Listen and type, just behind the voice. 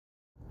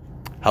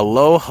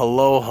Hello,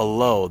 hello,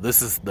 hello.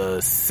 This is the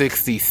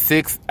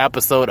 66th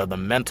episode of the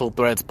Mental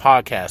Threads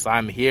podcast.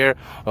 I'm here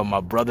with my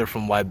brother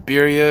from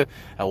Liberia.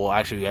 Well,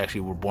 actually, we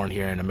were born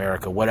here in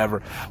America,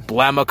 whatever.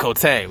 Blamah,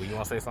 Kotay. You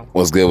want to say something?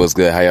 What's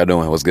good? How y'all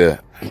doing? What's good?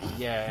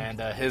 Yeah, and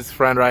his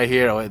friend right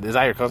here. Oh, is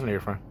that your cousin or your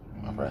friend?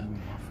 My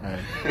friend.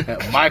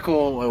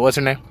 Michael, what's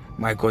your name?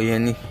 Michael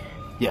Yini.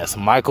 Yes,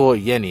 Michael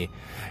Yini.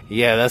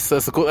 Yeah,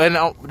 that's cool.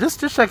 And just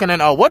checking in.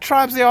 What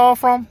tribes y'all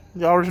from?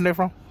 Y'all originate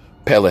from?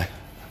 Pele.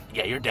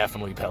 Yeah, you're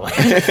definitely Pele.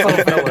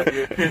 So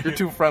Pele. You're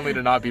too friendly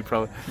to not be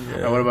Pele.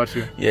 Yeah. What about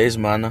you? Yeah, it's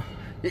Mana.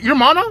 You're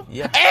Mono?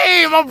 Yeah.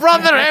 Hey, my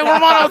brother. Hey, we're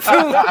Mono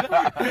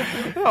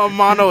too. Oh,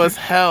 Mono as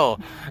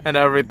hell and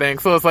everything.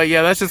 So it's like,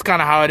 yeah, that's just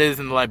kind of how it is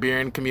in the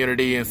Liberian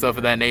community and stuff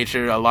of that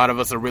nature. A lot of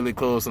us are really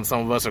close and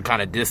some of us are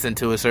kind of distant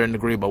to a certain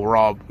degree, but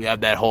we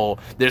have that whole,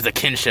 there's a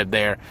kinship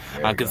there,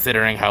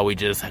 considering how we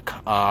just,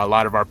 a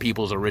lot of our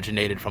peoples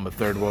originated from a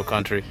third world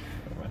country.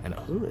 And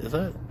who is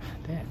that?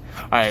 Damn.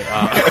 All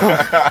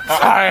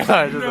right.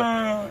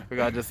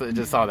 Sorry.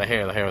 Just saw the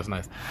hair. The hair was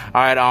nice.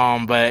 All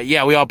right. But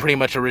yeah, we all pretty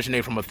much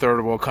originate from a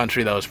third world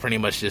country that was pretty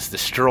much just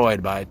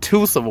destroyed by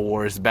 2 civil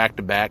wars back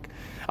to back.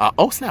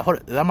 Oh snap!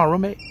 Is that my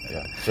roommate?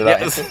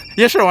 Yeah.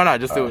 Yeah, sure. Why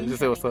not? Just do it. Just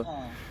say what's up.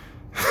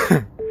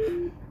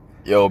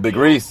 Yo, Big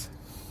Reese.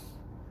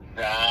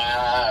 Big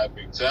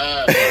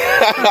time.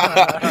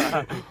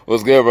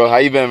 What's good, bro? How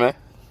you been, man?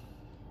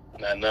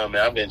 Nah,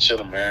 man. I've been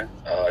chilling, man.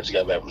 I just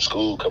got back from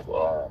school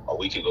a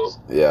week ago.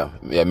 Yeah,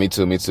 me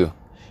too.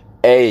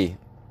 Hey,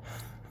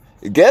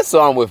 guess who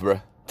I'm with, bro?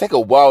 Take a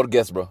wild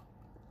guess, bro.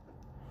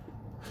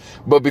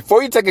 But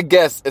before you take a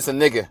guess, it's a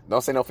nigga.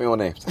 Don't say no female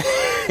names.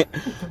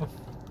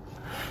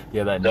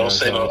 Yeah, that. Don't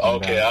say no.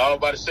 Okay, I was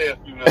about to say a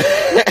few minutes.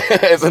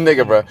 It's a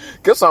nigga, bro.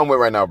 Guess who I'm with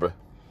right now, bro?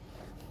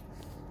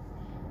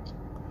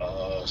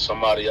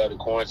 Somebody out of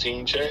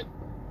quarantine check?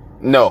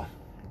 No.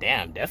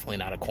 Damn, definitely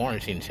not a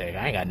quarantine check.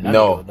 I ain't got nothing to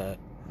do with that.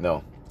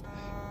 No.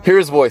 Hear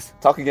his voice.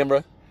 Talk again,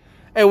 bro.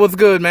 Hey, what's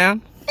good,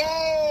 man?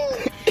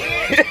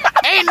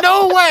 Ain't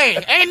no way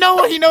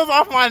he knows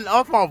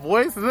off my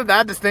voice. Is it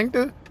that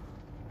distinctive?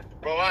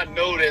 Bro, I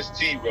know that's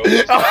T, bro.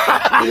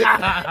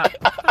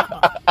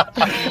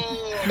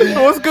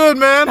 What's good,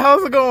 man?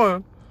 How's it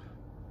going?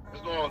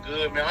 It's going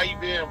good, man. How you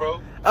been,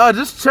 bro?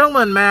 Just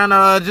chilling, man.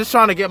 Just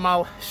trying to get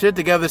my shit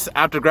together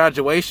after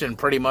graduation,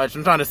 pretty much.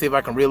 I'm trying to see if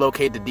I can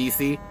relocate to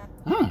DC.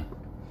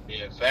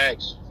 Yeah,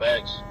 facts.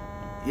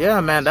 Yeah,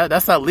 man.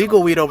 That's that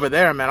legal weed over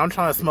there, man. I'm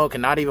trying to smoke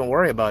and not even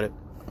worry about it.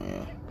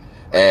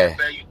 Yeah.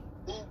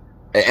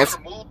 You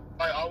move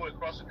like all the way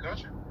across the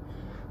country?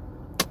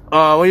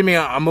 What do you mean?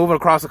 I'm moving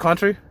across the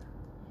country?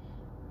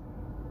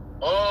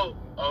 Oh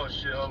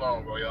shit! Hold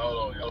on, bro.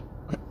 Hold on.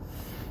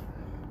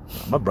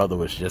 My brother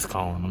was just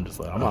calling. I'm just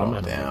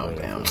like,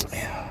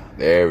 Damn.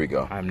 There we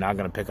go. I'm not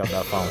gonna pick up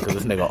that phone because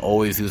this nigga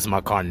always uses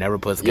my car, never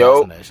puts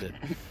gas in that shit.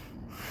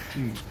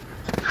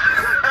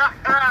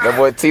 That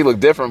boy T look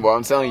different, bro.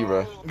 I'm telling you,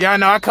 bro. Yeah, I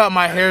know. I cut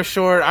my hair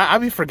short. I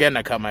be forgetting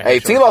I cut my hair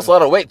short. Hey, T lost a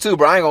lot of weight too,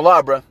 bro. I ain't gonna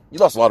lie, bro. You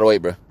lost a lot of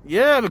weight, bro.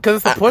 Yeah, because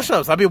it's the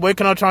push-ups. I be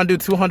waking up trying to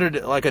do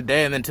 200 like a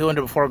day and then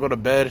 200 before I go to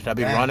bed. I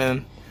be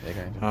running.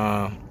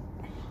 I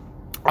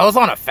was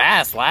on a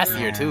fast last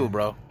year too,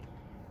 bro.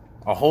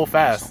 A whole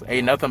fast.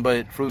 Ate nothing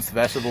but fruits,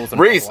 vegetables, and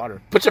Reese,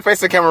 water. put your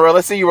face in the camera, bro.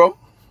 Let's see you, bro.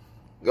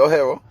 Go ahead,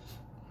 bro.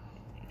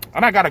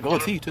 And I got a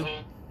goatee too.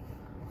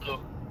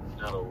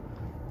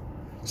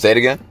 Say it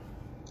again.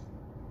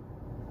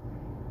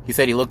 He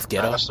said he looked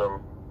ghetto.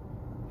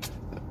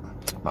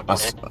 My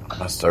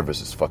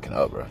service is fucking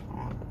up, bro.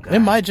 It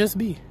might just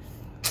be.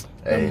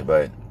 Hey,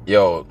 but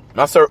yo,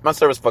 my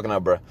service fucking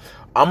up, bro.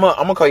 I'm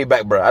gonna call you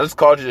back, bro. I just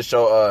called you to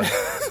show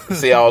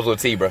see how I was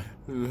with T, bro.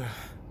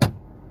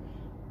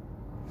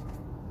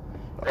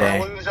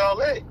 Where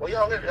y'all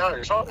at? Y'all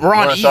in Charlotte? We're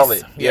on East.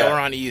 Charlotte. Yeah, we're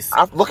on East.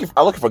 I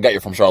forgot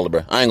you're from Charlotte,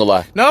 bro. I ain't gonna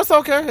lie. No, it's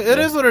okay. It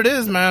is what it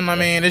is, man. I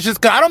mean, it's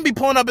just 'cause I don't be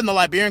pulling up in the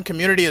Liberian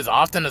community as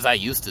often as I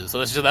used to. So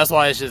it's just that's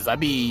why it's just I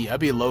be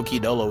low key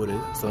dolo with it.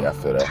 So Yeah, I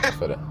feel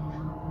that.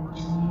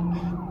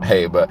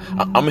 Hey, but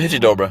I'm gonna hit you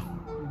though, bro.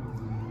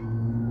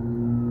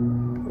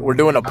 we're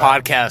doing a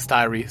podcast,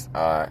 Tyrese.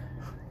 All right.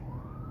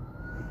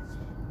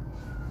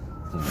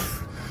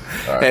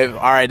 Hey, all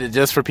right,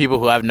 just for people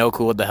who have no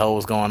clue what the hell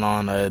was going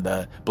on,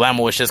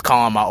 Blamah was just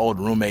calling my old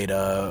roommate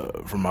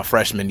from my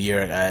freshman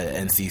year at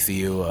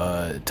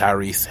NCCU,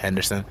 Tyrese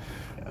Henderson.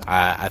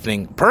 I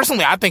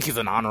think he's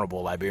an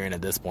honorable Liberian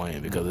at this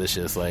point because it's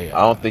just like...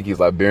 I don't think he's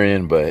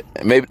Liberian, but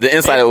maybe the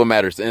inside of what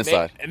matters, the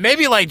inside.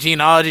 Maybe like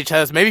genealogy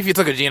test. Maybe if you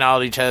took a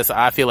genealogy test,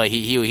 I feel like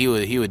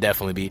he would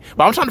definitely be...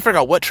 But I'm trying to figure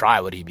out what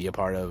tribe would he be a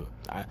part of.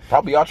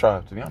 Probably y'all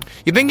tribe, to be honest.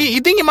 You think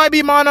he might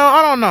be mono?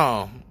 I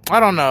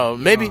don't know.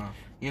 Maybe...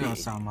 You don't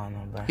sound mono,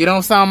 bro. You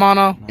don't sound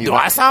mono? No. Do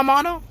I sound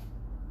mono?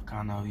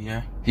 Kind of,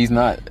 yeah. He's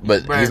not,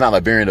 but he's not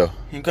Liberian, though.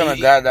 He kind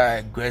of guy that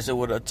aggressive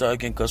with the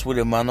talking, because with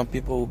the mono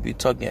people will be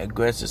talking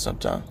aggressive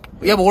sometimes.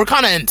 Yeah, but we're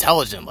kind of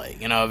intelligent,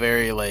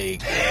 very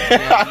like...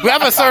 we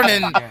have a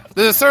certain...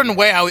 There's a certain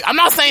way how I'm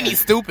not saying he's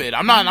stupid.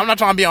 I'm not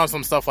trying to be on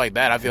some stuff like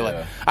that. I feel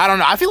like... I don't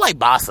know. I feel like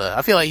Bossa.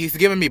 I feel like he's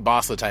giving me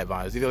Bossa type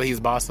vibes. You feel like he's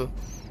Bossa?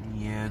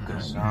 Yeah,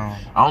 good song.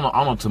 I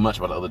don't know too much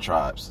about the other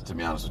tribes, to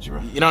be honest with you,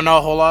 bro. You don't know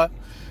a whole lot?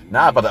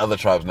 Not about the other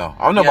tribes, no.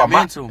 I don't know Yeah, about me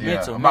my too, me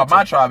yeah, too, me about too.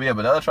 my tribe, yeah,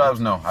 but the other tribes,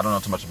 no. I don't know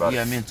too much about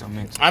Yeah, it. me too.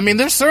 I mean,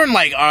 there's certain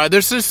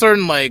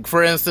like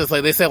for instance,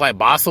 like they say like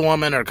bossa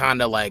women are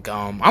kind of like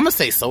I'm gonna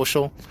say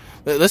social.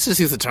 Let's just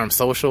use the term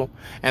social,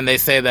 and they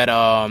say that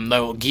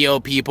the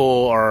Gio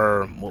people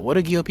are what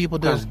do Gio people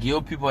do? Because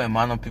Gio people and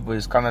Mano people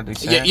is kind of the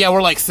same. Yeah,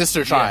 we're like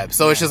sister tribes,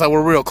 so it's just like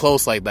we're real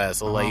close like that.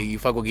 So Uh-huh. like you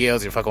fuck with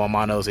Gios, you're fucking with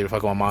Manos, you're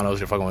fucking with Manos,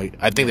 you're fucking with.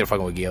 I think they're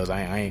fucking with Gios.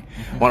 I ain't.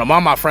 One of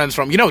my friends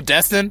from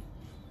Destin.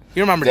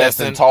 You remember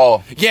Destin?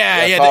 Tall.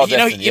 Yeah. Tall You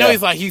know, Destin, you know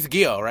yeah. he's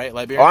Gio, right?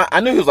 Liberian. Oh, I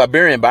knew he was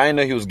Liberian, but I didn't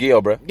know he was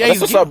Gil, bro. Yeah, That's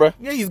what's up, bro.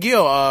 Yeah, he's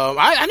Gil.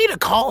 I need to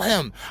call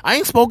him. I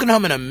ain't spoken to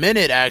him in a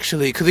minute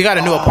actually, because he got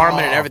a new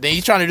apartment and everything.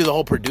 He's trying to do the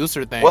whole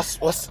producer thing. What's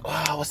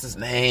his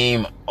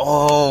name?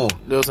 Oh,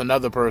 There was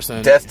another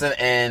person. Destin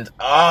and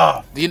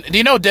Do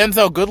you know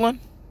Denzel Goodland?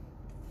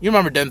 You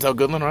remember Denzel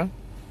Goodland, right?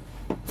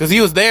 Because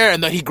he was there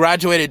and he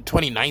graduated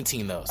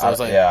 2019 though. So I was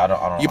like, I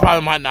don't. you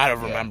probably might not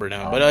have remembered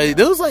him, but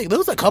there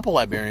was a couple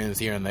Liberians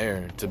here and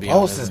there. To be What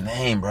honest, was his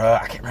name, bro?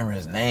 I can't remember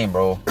his name,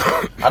 bro.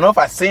 I know if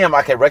I see him,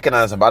 I can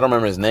recognize him, but I don't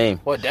remember his name.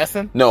 What,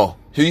 Destin? No,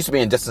 he used to be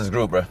in Destin's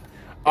group, bro.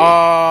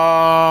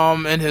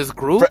 In his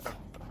group.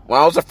 When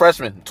I was a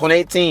freshman,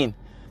 2018,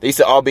 they used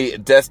to all be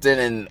Destin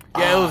and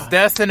Yeah, it was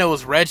Destin. It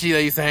was Reggie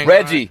that used to hang.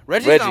 Reggie. around.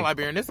 Reggie's Reggie. not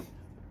Liberian, is he?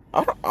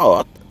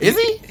 Is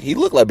he? He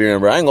looked Liberian,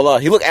 bro. I ain't gonna lie.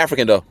 He looked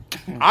African though.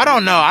 I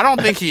don't know. I don't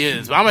think he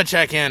is. But I'm gonna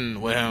check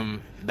in with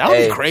him. That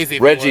would be crazy.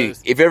 If Reggie, he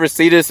was. if you ever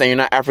see this and you're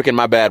not African,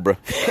 my bad, bro.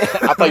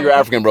 I thought you were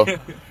African, bro.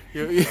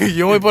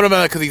 You only put him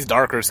in because he's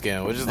darker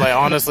skin, which is like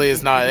honestly,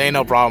 it's not. Ain't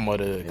no problem with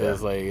it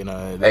because like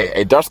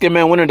Hey, dark skinned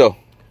man winner though.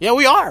 Yeah,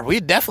 we are.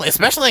 We definitely,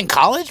 especially in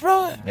college,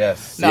 bro.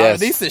 Yes. No, yes.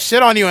 they used to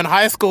shit on you in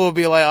high school.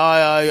 Be like,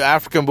 oh, you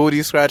African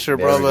booty scratcher,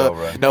 There bro. we go,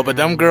 bro. No, but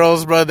them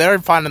girls, bro, they're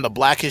finding the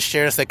blackest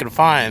shirts they can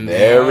find.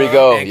 There we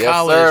go. In Yes,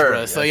 college, sir.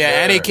 bro. So Yes, yeah,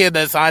 sir. any kid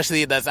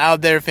that's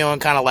out there feeling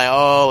kind of like,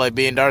 oh, like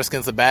being dark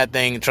skin's a bad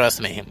thing.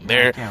 Trust me,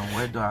 they're. Damn,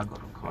 where do I go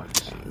to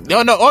college?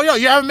 No. Oh, yo,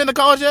 you haven't been to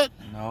college yet?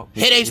 No.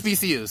 Hit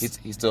HBCUs.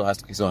 He's still in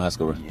high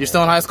school, bro. You're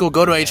still in high school.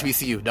 Go to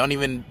HBCU. Don't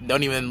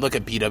even look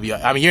at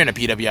PWI. I mean, you're in a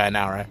PWI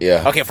now, right?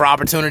 Yeah. Okay, for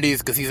opportunities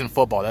because he's in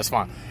football. That's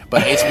fine.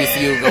 But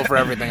HBCU, go for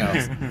everything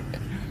else.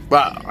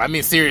 But I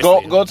mean,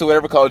 seriously, Go to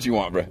whatever college you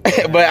want, bro.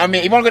 But I mean,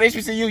 if you want to go to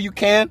HBCU, you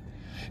can.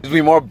 There's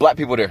be more black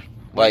people there.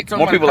 Like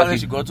more people like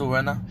college you. you go to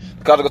right now?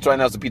 The college I go to right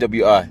now is the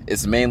PWI.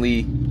 It's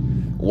mainly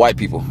white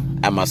people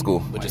at my school.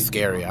 which is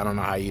scary. I don't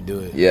know how you do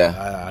it.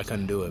 Yeah. I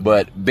couldn't do it.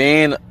 But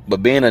being a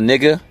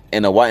nigga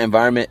in a white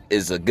environment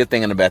is a good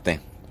thing and a bad thing.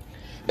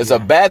 It's a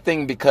bad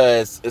thing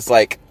because it's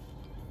like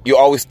you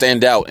always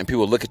stand out and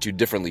people look at you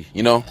differently,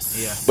 you know?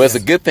 Yeah. But it's a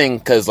good thing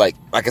because, like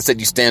I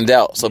said, you stand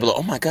out. So people are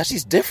like, oh my gosh,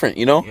 he's different,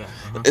 you know? Yeah.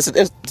 It's a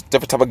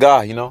different type of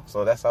guy, you know?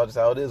 So that's just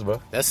how it is, bro.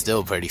 That's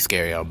still pretty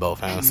scary on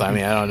both ends. I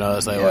mean, I don't know.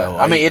 It's like, Yeah. well,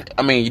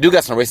 I mean, you do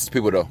got some racist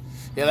people though.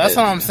 yeah, that's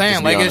what I'm Just saying.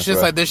 be Like, honest, it's just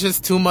bro. like there's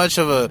just too much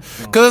of a.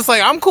 Because it's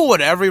like I'm cool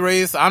with every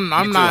race. I'm too.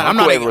 not. I'm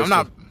cool with every race,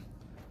 too.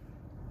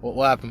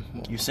 What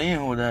happened? You seen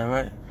who that,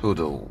 right? Who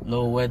the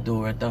Little white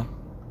dude right there.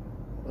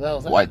 What the hell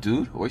was that? white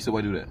dude? Why you say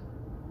white dude that?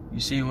 You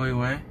see what he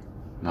wearing?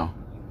 No.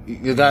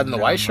 You got in the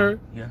white shirt?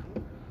 Yeah.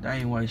 That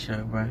ain't white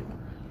shirt, bro.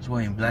 He's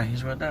wearing black.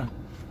 He's right there.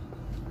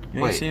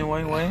 You Wait. ain't seen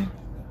what he wearing?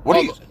 What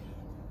are you?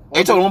 Are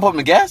you talking one pumping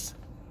the gas?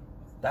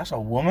 That's a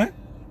woman?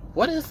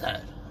 What is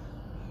that?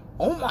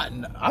 Oh my!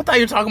 I thought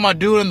you were talking about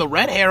dude in the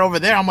red hair over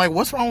there. I'm like,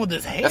 what's wrong with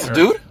this hair? That's a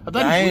dude? I thought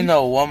That he- ain't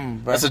no woman,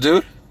 bro. That's a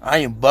dude? I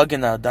ain't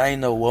bugging out. That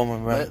ain't no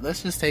woman, bro.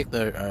 Let's just take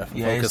the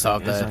Yeah, focus it's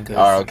off a- that. it's a- 'cause-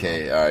 All right,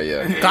 okay. All right,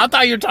 yeah. I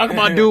thought you were talking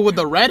about dude with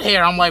the red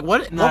hair. I'm like,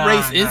 what Nah,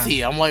 race is nah.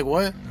 he? I'm like,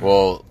 what?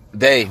 Well,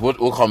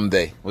 we'll call him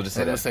they. We'll just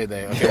say Let's that. say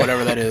they. Okay,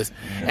 whatever that is.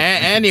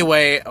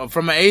 Anyway,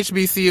 from an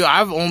HBCU,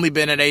 I've only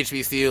been at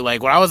HBCU.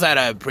 Like, when I was at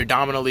a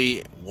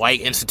predominantly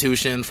white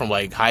institution from,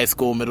 like, high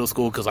school, middle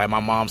school, because, like, my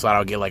mom thought I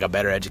would get, like, a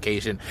better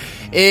education.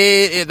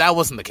 That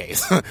wasn't the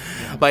case.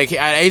 Like,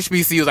 at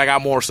HBCUs, I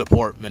got more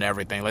support than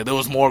everything. Like, there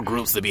was more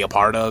groups to be a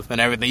part of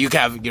and everything. You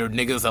have your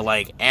niggas that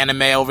like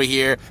anime over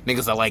here,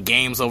 niggas that like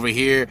games over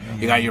here.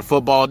 You got your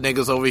football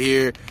niggas over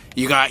here.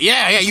 You got,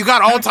 you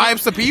got all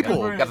types of people.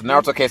 Got the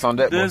Naruto case on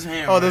deck, bro. This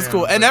him Oh, that's right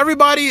cool. here, And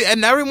everybody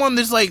and everyone,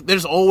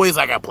 there's always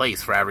like a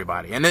place for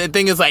everybody. And the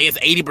thing is, like, it's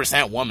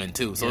 80% women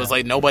too, so it's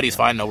like nobody's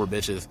fighting over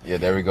bitches. Yeah,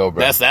 there we go,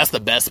 bro. That's the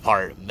best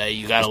part. That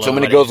you gotta. Too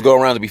many girls to go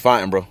around to be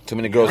fighting, bro. Too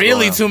many girls.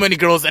 Really, go around. too many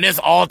girls, and it's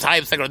all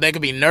types. Like, they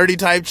could be nerdy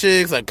type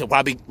chicks that could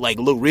probably like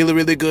look really,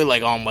 really good,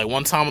 like on like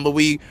one time of the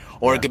week,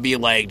 or it could be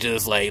like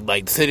just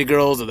like city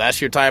girls if that's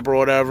your type or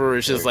whatever.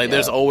 It's just like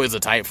there's always a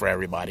type for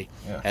everybody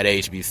at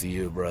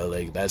HBCU, bro.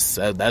 Like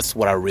that's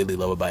what I really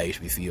love about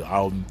HBCU.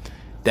 I'll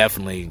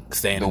definitely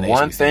stay in The an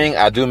one HBCU. thing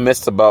I do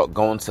miss about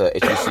going to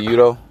HBCU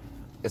though,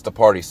 is the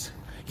parties.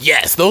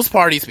 Yes, those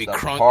parties be The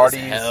crunk parties,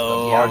 as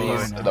hell.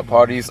 the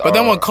parties. But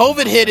then when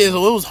COVID hit, it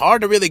was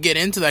hard to really get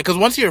into that because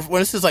once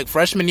it's like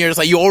freshman year, it's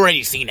like you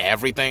already seen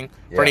everything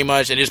pretty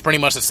much, and it's pretty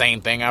much the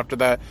same thing after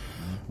that.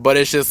 But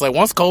it's just like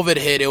once COVID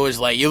hit, it was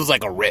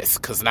like a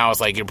risk because now it's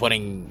like you're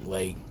putting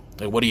like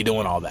Like, what are you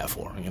doing all that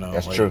for? You know,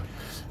 That's like, true.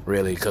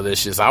 Really, because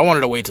it's just, I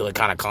wanted to wait till it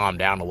kind of calmed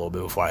down a little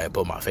bit before I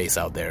put my face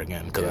out there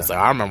again. Because it's like,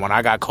 I remember when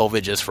I got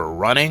COVID just for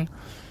running,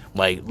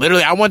 like,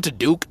 literally, I went to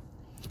Duke,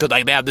 because,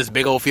 like, they have this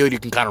big old field you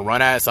can kind of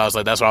run at. So I was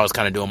like, that's where I was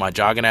kind of doing my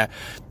jogging at.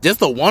 Just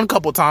the one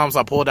couple times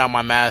I pulled down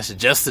my mask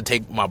just to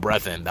take my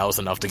breath in, that was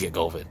enough to get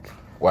COVID.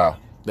 Wow.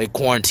 They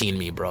quarantined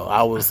me, bro.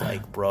 I was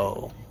like,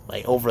 bro,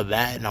 like, over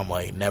that, and I'm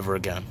like, never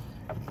again.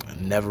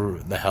 Never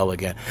the hell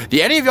again.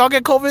 Did any of y'all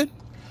get COVID?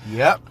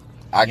 Yep.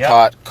 I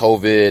caught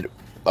COVID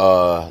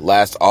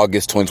last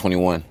August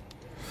 2021.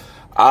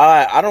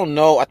 I don't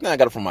know. I think I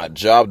got it from my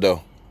job,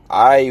 though.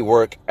 I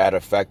work at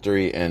a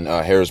factory in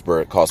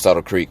Harrisburg called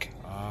Saddle Creek.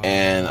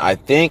 And I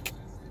think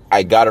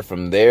I got it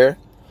from there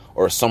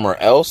or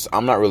somewhere else.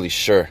 I'm not really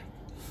sure.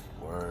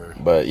 Word.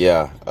 But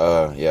yeah.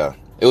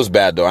 It was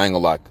bad, though. I ain't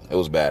gonna lie. It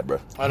was bad, bro.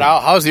 And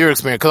how's your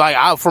experience?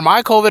 Because for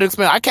my COVID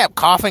experience, I kept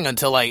coughing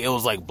until like it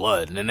was like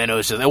blood, and then it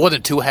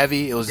wasn't too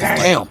heavy. It was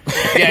just Damn.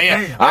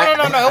 Yeah.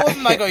 No. It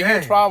wasn't like a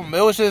huge problem. It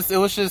was just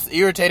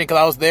irritating because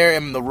I was there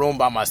in the room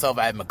by myself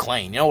at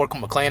McLean. You know where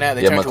McLean at?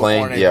 They turned to a McLean.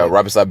 corner. Yeah,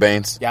 right beside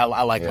Baynes. Yeah,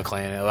 I like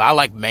McLean. I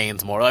like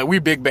Baynes more. Like we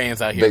big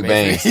Baynes out here. Big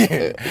Baynes.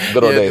 basically.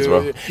 Good old days,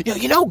 dude. bro. Yo,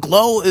 you know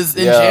Glow is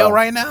in jail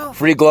right now?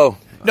 Free Glow.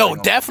 No,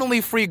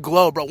 definitely free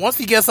Glow, bro. Once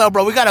he gets out,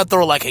 bro, we gotta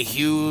throw like a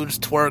huge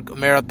twerk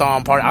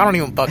marathon party. I don't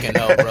even fucking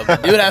know, bro. The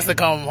dude has to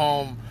come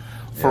home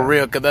for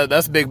real, because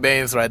that's big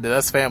Baynes right there.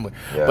 That's family.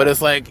 Yeah. But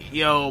it's like,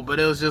 but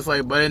it was just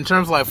like, but in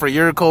terms of like for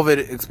your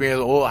COVID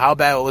experience, how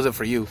bad was it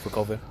for you for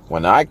COVID?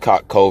 When I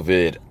caught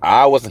COVID,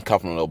 I wasn't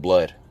coughing no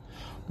blood.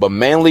 But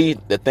mainly,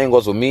 the thing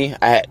was with me,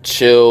 I had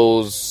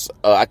chills.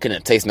 I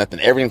couldn't taste nothing.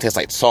 Everything tastes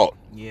like salt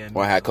when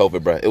I had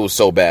COVID, bro. It was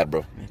so bad,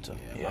 bro.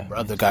 My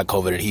brother got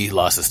COVID and he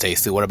lost his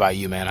taste too. What about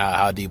you, man?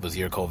 How deep was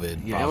your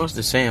COVID? Yeah, it was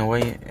the same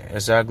way,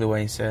 exactly what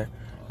he said.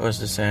 It was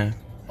the same.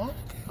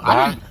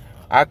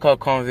 I caught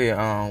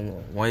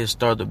COVID when it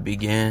started to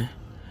begin.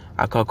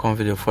 I caught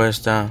COVID the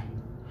first time.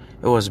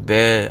 It was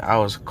bad. I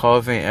was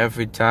coughing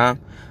every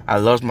time. I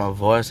lost my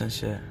voice and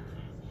shit.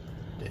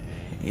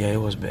 Yeah,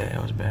 it was bad.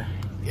 It was bad.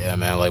 Yeah,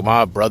 man, like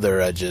my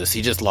brother,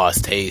 he just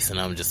lost taste,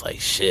 and I'm just like,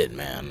 shit,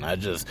 man.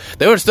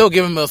 They were still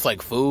giving us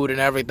like food and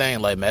everything,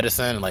 like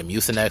medicine and like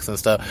Mucinex and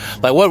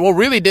stuff. Like what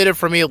really did it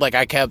for me, like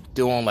I kept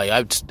doing, like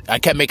I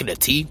kept making a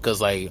tea,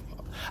 because like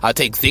I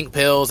take zinc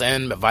pills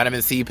and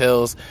vitamin C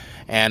pills,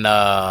 and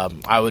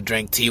I would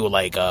drink tea with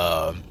like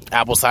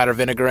apple cider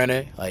vinegar in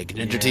it, like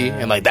ginger tea,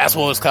 and like that's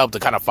what was helped to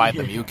kind of fight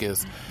the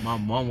mucus. My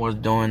mom was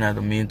doing that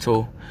to me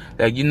too.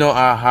 Like, you know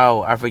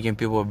how African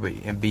people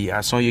be.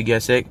 As soon as you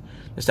get sick,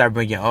 they start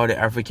bringing all the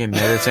African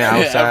medicine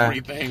outside.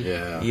 Everything.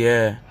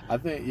 Yeah.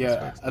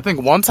 I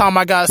think one time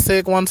I got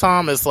sick.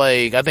 It's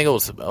like, I think it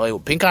was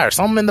like pink eye or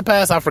something in the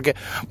past. I forget.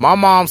 My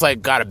mom's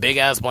like got a big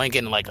ass blanket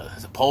and like a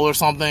pole or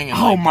something,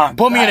 and like,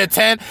 put me in a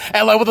tent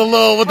and like with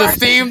the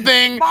steam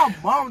thing. My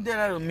mom did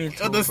that to me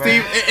too. The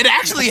steam, it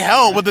actually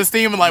helped with the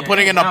steam and like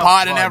putting in a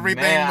pot and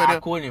everything. Man, but I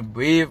couldn't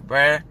breathe,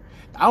 bruh.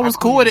 I was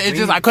cool with it. It's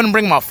just I couldn't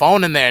bring my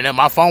phone in there, and then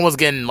my phone was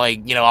getting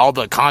like, all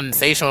the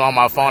condensation on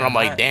my phone. I'm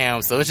like,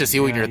 damn. So it's just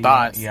you and your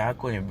thoughts. Yeah, I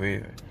couldn't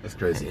breathe. That's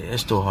crazy.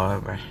 It's too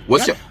hard, bruh.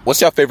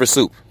 What's your favorite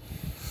soup?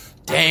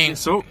 Dang.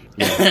 Soup?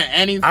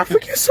 Anything.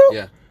 African soup?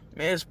 Yeah.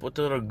 Man, it's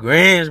potato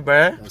greens,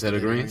 bruh. Potato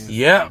greens?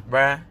 Yeah,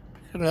 bruh.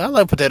 I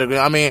like potato greens.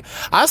 I mean,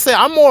 I say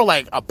I'm more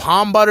like a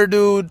palm butter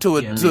dude to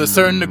a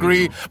certain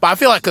degree, but I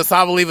feel like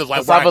cassava leaf is like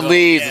Cassava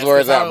leaves is where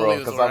it's at, bro.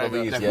 leaves is where Cassava I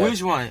go. leaves, yeah.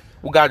 Which one?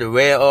 We got the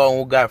red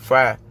or we got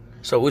fried?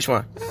 So which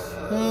one?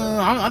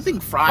 I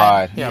think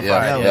fried. Fried. Yeah,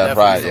 Yeah,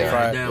 fried.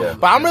 fried, yeah. Yeah.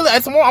 But I'm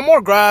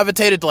more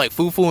gravitated to like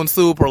fufu and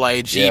soup or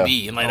like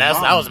GB, and like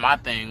that was my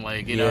thing.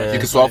 Like you know, You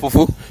can swallow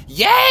fufu?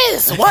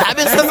 yes. What? I've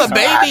been since a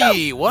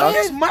baby. What?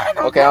 That's mine.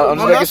 Okay, I'm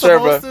just making sure,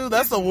 bro.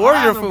 That's the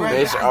warrior food.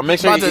 I'll make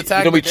sure About to you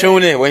attack don't be the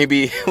chewing it when he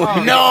be. No,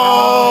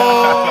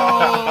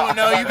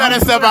 you gotta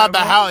step out the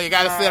house. You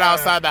gotta sit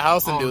outside the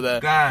house and do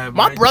that. God,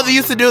 My man. brother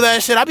used to do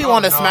that shit. I be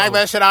wanting to smack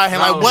that shit out of him.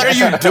 Like, what are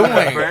you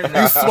doing?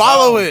 You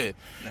swallow it.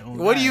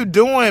 What are you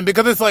doing?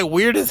 Because it's like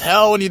weird as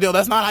hell when you do it.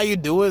 That's not how you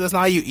do it. That's not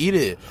how you eat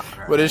it.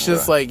 But it's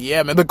just like,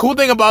 yeah, man. The cool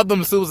thing about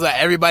them soups is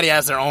that everybody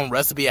has their own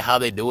recipe of how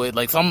they do it.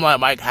 Like some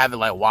might have it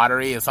like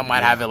watery, and some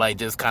might have it like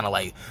just kind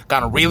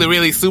of really,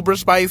 really super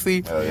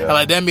spicy. And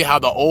like then be how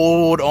the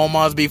old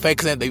Omas be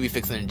fixing it. They be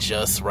fixing it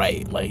just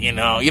right. Like you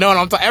know what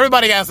I'm talking.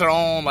 Everybody has their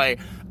own like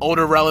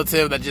older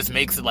relative that just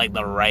makes it like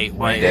the right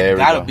way. There It we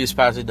gotta go. be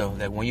spicy though.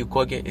 Like when you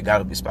cook it, it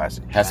gotta be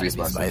spicy. Has to be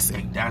spicy.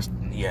 That's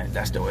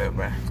the way,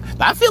 bro.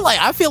 I feel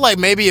like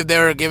maybe if they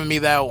were giving me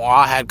that while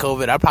I had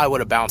COVID, I probably would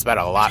have bounced back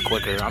a lot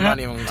quicker. I'm not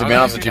even To be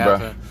honest with you,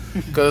 bro.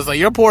 Because like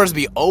your pores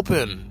be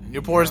open.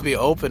 Your pores be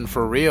open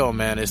for real,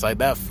 man. It's like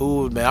that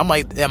food, man.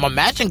 I'm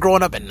imagining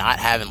growing up and not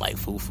having like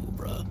fufu,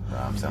 bro.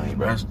 I'm telling you,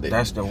 bro.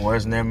 That's the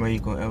worst nightmare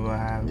you could ever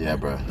have. Yeah,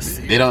 bro.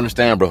 They don't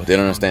understand, bro. They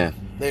don't understand.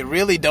 They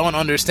really don't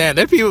understand.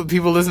 There are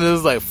people listening to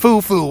this like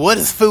fufu. What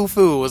is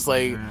fufu? It's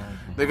like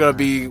they're gonna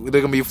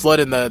be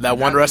flooding that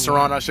one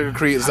restaurant on Sugar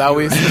Creek,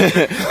 Zowie's.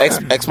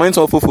 Explain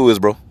to him what fufu is,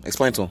 bro.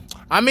 Explain to him.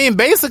 I mean,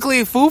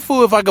 basically,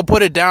 fufu, if I could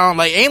put it down,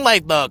 like, ain't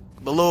like the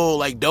the little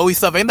like doughy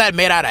stuff. Ain't that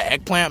made out of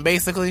eggplant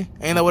basically?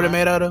 Ain't that what it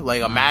made out of?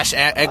 Like a mashed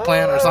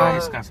eggplant or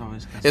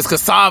something? It's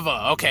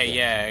cassava. Okay,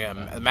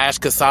 yeah.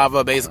 Mashed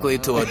cassava basically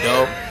to a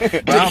dough.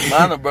 Bro, I'm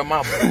mono,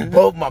 bro.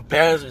 Both my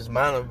parents was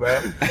mono,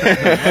 bro.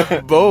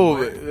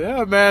 Both.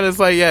 Yeah, man. It's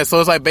like, yeah. So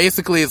it's like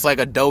basically it's like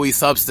a doughy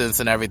substance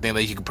and everything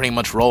that you can pretty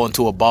much roll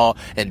into a ball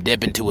and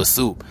dip into a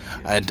soup.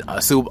 And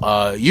a soup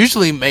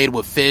usually made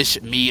with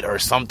fish, meat, or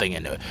something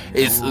in it.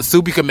 It's a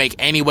soup you can make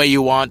any way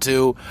you want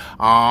to.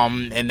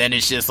 And then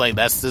it's just like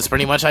that's just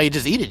pretty much how you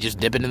just eat it. Just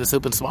dip it in the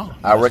soup and swallow.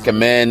 I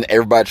recommend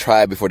everybody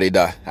try it before they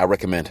die. I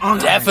recommend.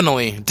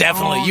 Definitely.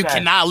 You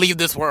cannot leave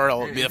this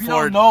world If before. you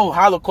don't know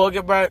how to cook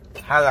it, bro,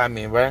 holla at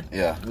me, bro.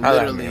 Yeah.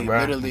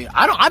 Literally.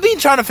 I've been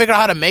trying to figure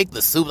out how to make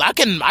the soup. I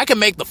can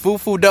make the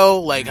fufu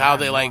dough, like how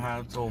they like.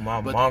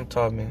 My mom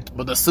taught me.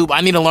 But the soup,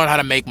 I need to learn how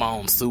to make my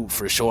own soup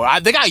for sure.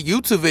 They got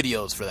YouTube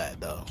videos for that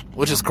though,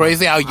 which is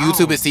crazy. How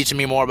YouTube is teaching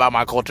me more about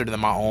my culture than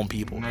my own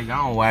people. Like,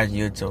 I don't watch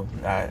YouTube.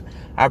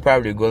 I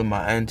probably go to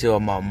my auntie or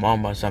my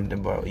mom or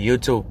something, but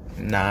YouTube,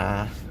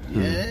 nah.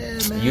 Yeah, man.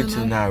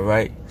 YouTube not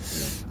right.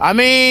 I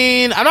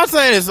mean, I'm not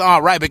saying it's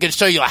all right, but it can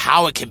show you like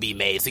how it can be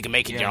made, so you can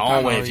make it your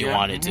own way if you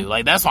wanted to.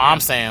 Like that's what I'm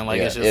saying.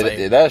 Like it's just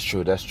like, that's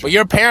true. That's true. But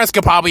your parents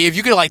could probably, if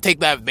you could like take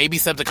that baby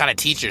step to kind of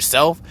teach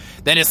yourself,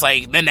 then it's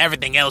like then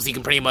everything else you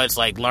can pretty much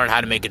like learn how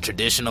to make it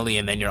traditionally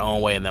and then your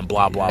own way and then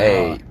blah blah blah.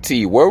 Hey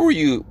T, where were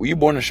you? Were you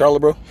born in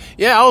Charlotte, bro?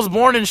 Yeah, I was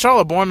born in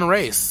Charlotte, born and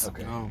raised.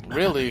 Okay.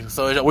 Really?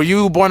 So were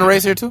you born and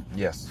raised here too?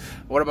 Yes.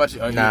 What about you?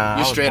 Nah,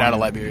 you're straight out of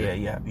Liberia.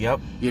 Yeah, yep.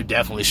 You're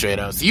definitely straight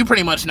out. So you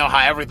pretty much know how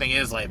everything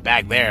is like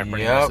back there,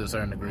 pretty much to a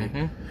certain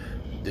degree.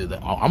 Dude,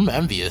 I'm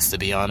envious to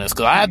be honest,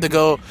 because I had to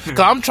go. Because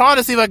I'm trying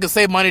to see if I can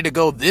save money to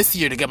go this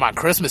year to get my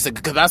Christmas ticket,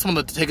 because that's when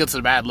the tickets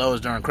are bad lows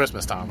during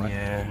Christmas time, right?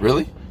 Yeah.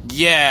 Really?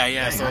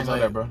 Yeah. So I it's know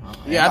like, that, bro.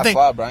 Yeah, I think.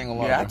 Fly, bro. I ain't gonna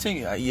lie,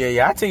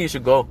 Yeah, I think you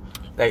should go.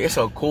 Like, it's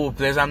a cool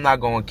place. I'm not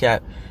gonna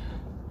cap.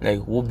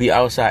 Like, we'll be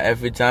outside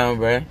every time,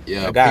 bro.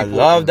 Yeah, like, I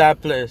love that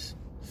place.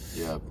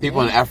 Yeah,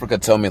 people in Africa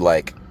tell me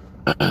like,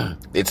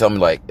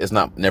 it's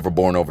not never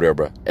boring over there,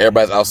 bro.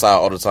 Everybody's outside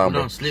all the time,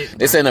 bro.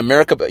 They say in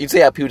America, you see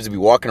how people just be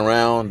walking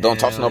around, don't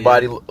talk to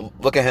nobody.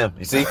 Look at him,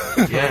 you see?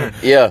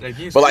 Yeah.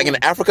 But like in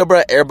Africa,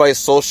 bro, everybody's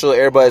social,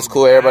 everybody's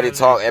cool, everybody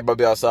talk, everybody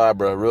be outside,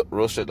 bro.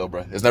 Real shit though,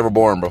 bro. It's never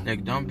boring, bro.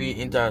 Like, don't be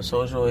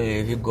antisocial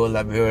if you go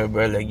Liberia,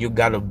 bro. Like, you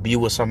gotta be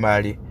with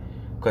somebody,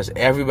 cause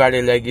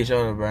everybody like each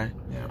other, bro.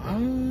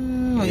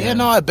 Yeah,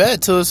 no, I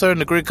bet to a certain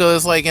degree,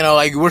 because like, you know,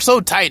 like we're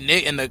so tight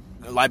knit in the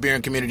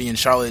Liberian community in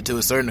Charlotte to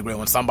a certain degree.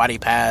 When somebody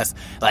passed,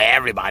 like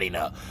everybody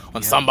know.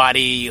 When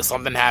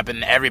something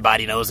happened,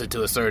 everybody knows it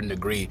to a certain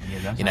degree.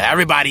 You know,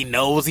 everybody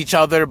knows each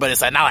other, but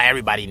it's like not like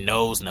everybody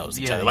knows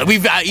each other. Like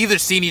we've either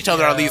seen each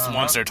other at least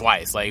once or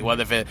twice. Like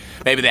whether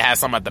if maybe they had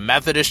some at the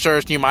Methodist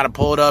church, you might have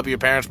pulled up, your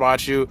parents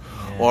brought you,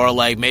 or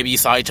like maybe you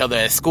saw each other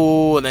at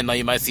school, and then like,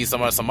 you might see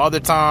someone some other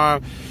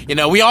time. You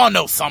know, we all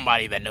know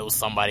somebody that knows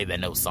somebody that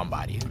knows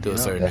somebody to a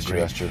certain degree.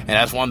 That's true. And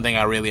that's one thing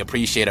I really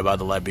appreciate about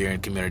the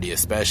Liberian community,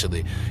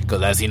 especially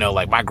because, as you know,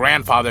 like my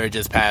grandfather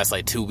just passed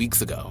like 2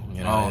 weeks ago.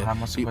 You know, how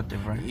much about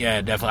that, bro?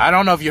 Yeah, definitely. I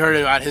don't know if you heard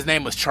about his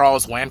name was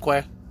Charles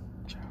Wankwe.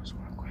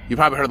 You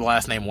probably heard the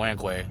last name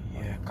Wankwe.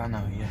 Yeah, kind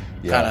of.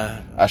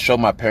 Yeah. I showed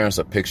my parents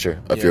a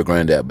picture of your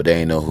granddad, but they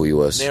ain't know who he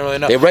was. They didn't really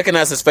know. They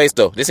recognized his face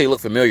though. They say he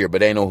looked familiar, but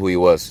they ain't know who he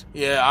was.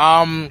 Yeah,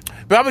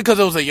 probably because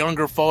it was a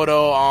younger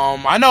photo.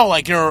 I know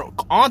like your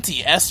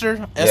auntie Esther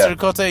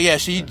Kotay. Yeah,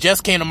 she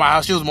just came to my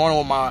house. She was morning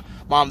with my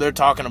mom. They're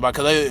talking about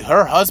because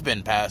her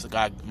husband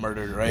got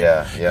murdered, right?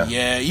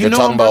 Yeah. You know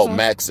talking about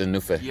Max and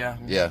Nufe. Yeah.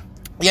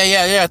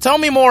 Tell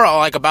me more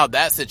like about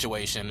that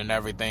situation and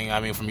everything. I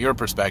mean, from your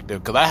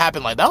perspective, because that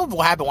happened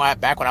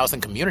back when I was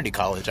in community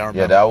college. I remember.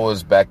 Yeah, that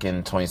was back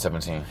in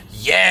 2017.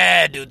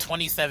 Yeah, dude,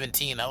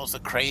 2017. That was a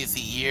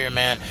crazy year,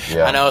 man.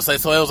 Yeah. I know. It's like,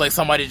 so it was like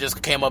somebody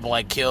just came up and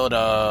like killed.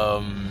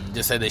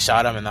 Just said they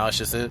shot him, and that was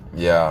just it.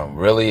 Yeah,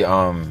 really.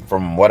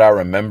 From what I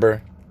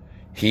remember,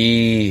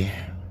 he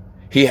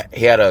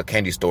had a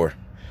candy store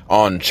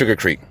on Sugar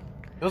Creek.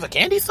 It was a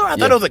candy store. I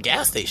thought it was a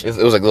gas station.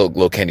 It was like a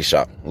little candy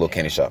shop.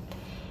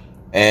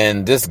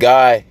 And this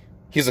guy,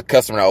 he's a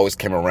customer that always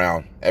came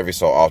around every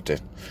so often.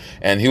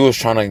 And he was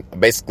trying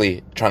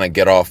to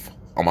get off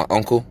on my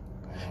uncle.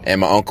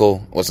 And my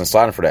uncle wasn't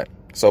sliding for that.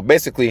 So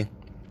basically,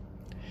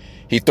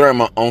 he threatened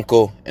my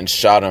uncle and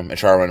shot him and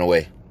tried to run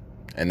away.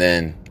 And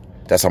then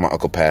that's how my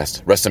uncle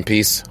passed. Rest in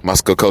peace,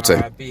 Moscow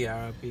Kotay.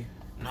 R.I.P.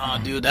 No,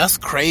 dude, that's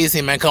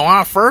crazy, man. Because when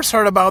I first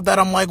heard about that,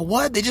 I'm like,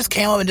 what? They just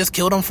came up and just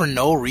killed him for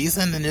no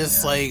reason? And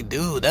it's like,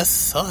 dude, that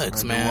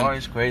sucks, man. The war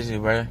is crazy,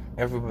 bro.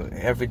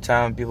 Every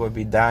time people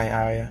be dying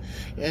out here.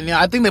 And yeah,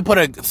 I think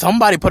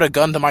somebody put a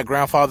gun to my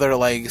grandfather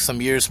like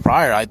some years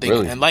prior, I think.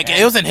 Really? And like,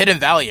 it was in Hidden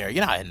Valley area. You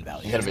know how Hidden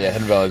Valley is.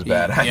 Hidden Valley is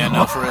bad. Yeah,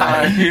 no, for real.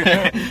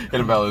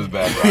 Hidden Valley is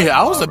bad, bro. Yeah,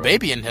 I was a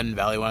baby in Hidden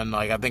Valley when,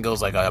 like, I think it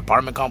was like an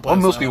apartment complex. What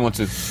middle school you went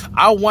to?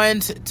 I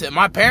went to,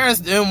 my parents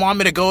didn't want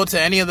me to go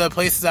to any of the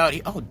places out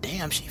here. Oh,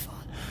 damn, she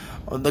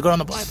fine. The girl on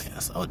the black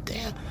pants. Oh,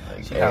 damn.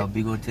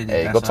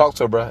 Hey, go talk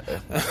to her, bro.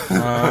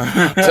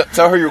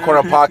 Tell her you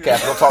record a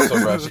podcast. Go talk to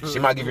her, bro. She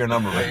might give you her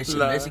number, bro.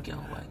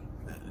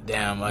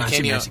 Damn, I Nah, can't she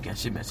even. Mexican.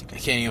 She Mexican. I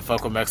can't even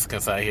fuck with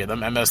Mexicans out here. Them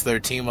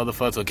MS-13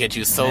 motherfuckers will get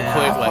you so Man,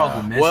 quick. I Like, fuck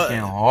with Mexican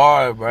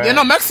hard, bro. You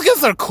know,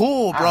 Mexicans are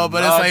cool, bro,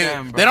 but it's love like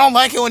them, bro. they don't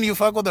like it when you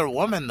fuck with their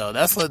woman, though.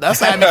 That's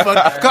how me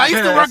fuck. Cause I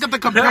used to work at the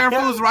Compare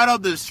Foods right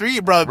up the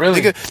street, bro.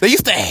 Really? They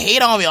used to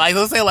hate on me. Like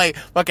they'll say like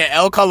fucking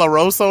El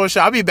Coloroso and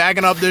shit. I'll be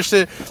bagging up this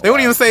shit. They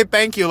wouldn't even say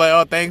thank you. Like,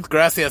 oh, thanks,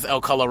 gracias,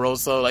 El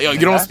Coloroso. Like, yo, you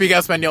don't speak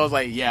Espanol? I was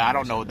like, yeah, I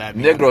don't know what that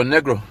means.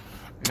 Negro.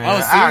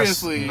 Oh,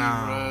 seriously,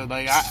 nah. bro.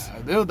 Like,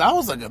 that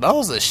was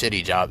a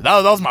shitty job.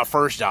 That was my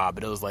first job,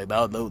 but it was like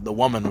the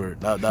woman were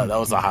that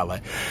was a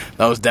highlight.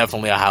 That was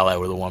definitely a highlight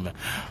with the woman.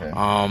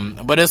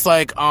 Okay. But it's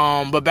like,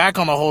 but back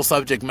on the whole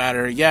subject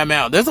matter, yeah,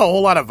 man. There's a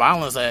whole lot of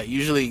violence that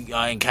usually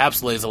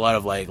encapsulates a lot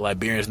of like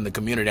Liberians in the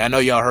community. I know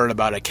y'all heard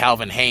about it,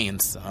 Calvin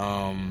Haynes.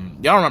 Y'all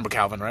remember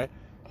Calvin, right?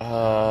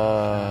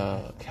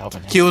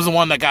 Calvin. He was the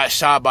one that got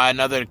shot by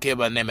another kid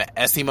by the name of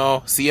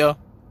Esimo Sio.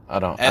 I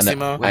don't.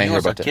 Esimo. I ain't hear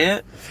about that.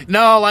 Kid?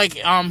 No, like,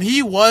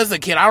 he was a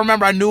kid. I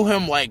remember I knew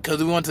him, like,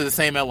 because we went to the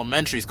same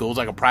elementary school. It was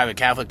like a private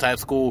Catholic type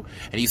school,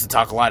 and he used to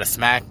talk a lot of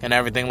smack and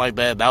everything like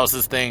that. That was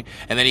his thing.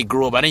 And then he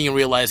grew up. I didn't even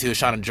realize he was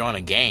trying to join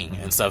a gang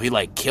and stuff. He,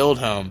 like, killed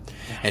him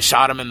and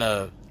shot him in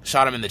the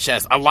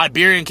chest. A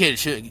Liberian kid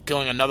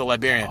killing another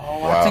Liberian. Oh,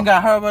 wow. I think I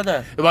heard about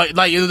that.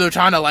 Like they're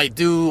trying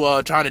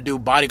to do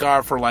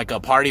bodyguard for like a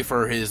party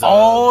for his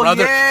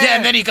brother. Yeah,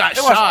 and then he got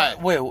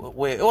shot. Wait,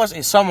 it was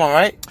in summer,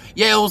 right?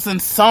 Yeah, it was in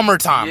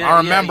summertime. Yeah, I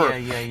remember.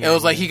 Yeah, it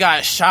was like he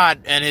got shot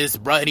and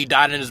he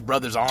died in his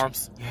brother's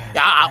arms.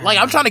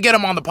 I'm trying to get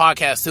him on the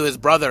podcast too. His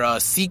brother,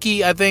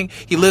 Siki, I think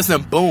he lives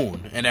in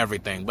Boone and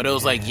everything. But it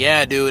was like,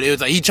 yeah, dude, it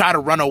was like he tried to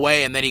run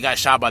away and then he got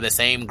shot by the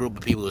same group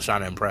of people he was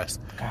trying to impress.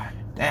 God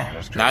damn,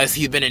 that's crazy. Now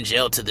he's been in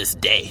jail to this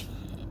day,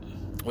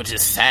 which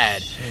is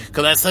sad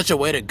because that's such a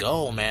way to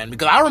go, man.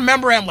 Because I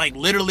remember him like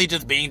literally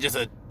just being just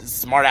a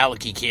smart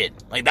alecky kid.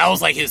 Like that was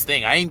like his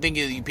thing. I didn't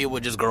think people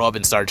would just grow up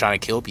and start trying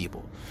to kill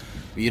people.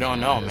 But you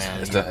don't know,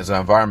 man. It's the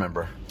environment,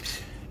 bro.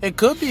 It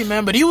could be,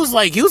 man, but he was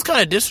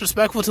kind of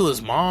disrespectful to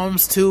his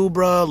moms too,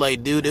 bro.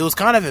 Like, dude, it was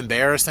kind of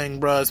embarrassing,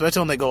 bro.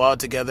 Especially when they go out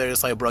together.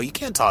 It's like, bro, you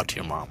can't talk to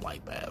your mom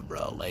like that,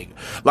 bro. Like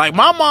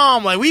my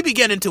mom, like we be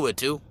getting into it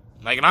too.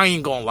 Like, and I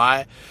ain't gonna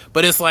lie,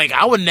 but it's like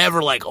I would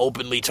never like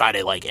openly try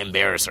to like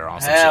embarrass her on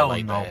some shit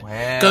like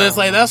that. Because it's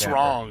like that's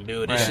wrong,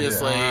 dude. It's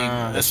just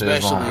like,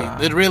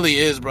 especially it really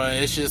is, bro.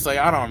 It's just like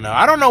I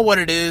don't know what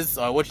it is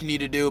or what you need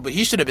to do, but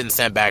he should have been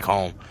sent back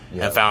home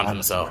and found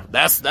himself.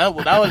 That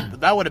would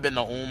have been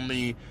the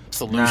only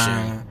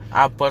solution.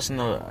 I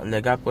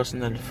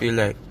personally feel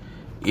like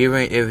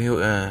even if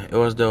it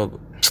wasn't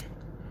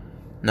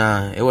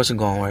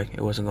gonna work.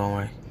 It wasn't gonna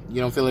work.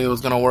 You don't feel like it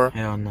was gonna work?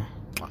 Hell no.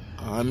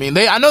 I mean,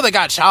 I know they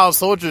got child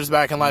soldiers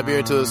back in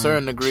Liberia to a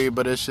certain degree,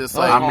 but it's just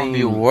like, I mean,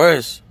 be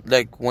worse.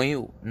 Like when it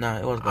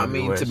was. I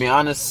mean, to be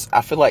honest,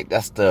 I feel like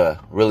that's the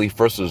really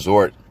first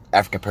resort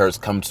African parents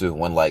come to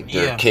when like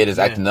their kid is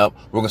acting up.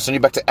 We're gonna send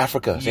you back to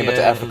Africa. Send you back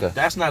to Africa.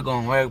 That's not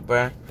gonna work,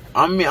 bro.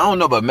 I mean, I don't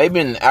know, but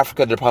maybe in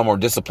Africa they're probably more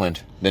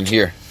disciplined than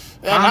here.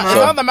 It's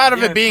not the matter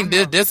of it being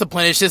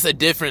disciplined. It's just a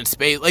different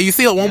space. Like you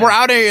see, when we're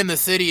out here in the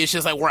city, it's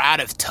just like we're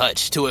out of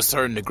touch to a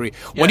certain degree.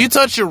 When you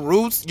touch your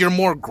roots, you're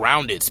more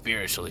grounded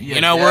spiritually.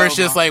 You know, where it's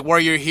just like where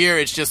you're here,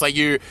 it's just like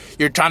you're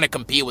trying to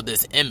compete with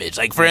this image.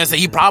 Like for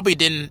instance, he probably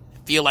didn't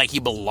feel like he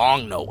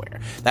belonged nowhere.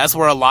 That's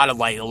where a lot of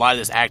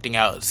this acting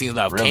out scenes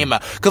that came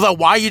out. Because like,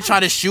 why are you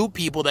trying to shoot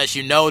people that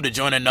you know to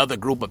join another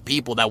group of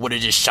people that would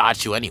have just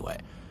shot you anyway?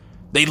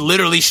 They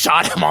literally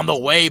shot him on the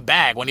way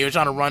back when he was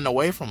trying to run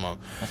away from them.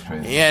 That's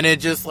crazy. Yeah, and it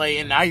just like,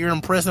 and now you're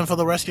in prison for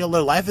the rest of your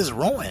life. Life is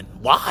ruined.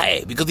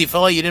 Why? Because you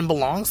felt like you didn't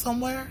belong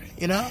somewhere?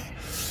 You know?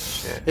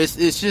 Shit.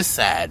 It's just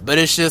sad. But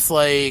it's just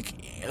like,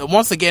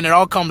 once again, it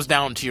all comes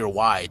down to your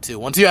why, too.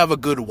 Once you have a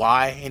good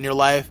why in your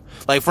life,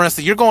 like, for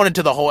instance, you're going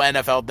into the whole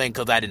NFL thing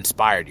because that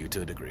inspired you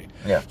to a degree.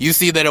 Yeah. You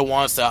see that it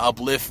wants to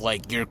uplift,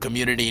 like, your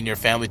community and your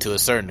family to a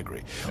certain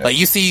degree. Yeah. Like,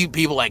 you see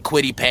people like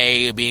Quiddy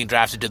Pay being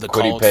drafted to the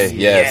Colts. Quiddy Pay,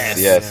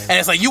 yes. And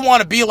it's like, you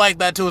want to be like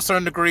that to a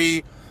certain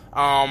degree.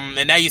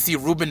 And now you see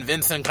Ruben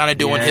Vincent kind of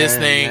doing his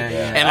thing.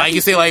 And like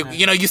you see, like,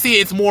 you know, you see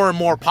it's more and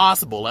more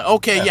possible. Like,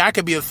 okay, I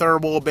could be a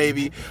third world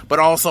baby, but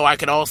also I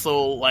could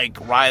also like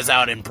rise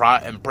out and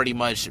pretty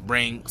much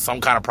bring some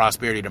kind of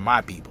prosperity to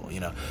my people. You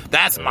know,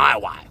 that's my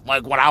why.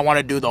 Like when I want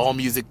to do the whole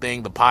music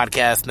thing, the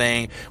podcast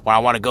thing, when I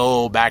want to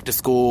go back to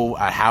school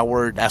at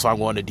Howard, that's why I'm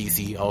going to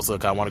DC also,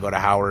 because I want to go to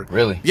Howard.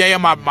 Really? Yeah,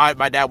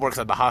 my dad works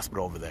at the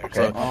hospital over there.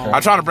 Okay. So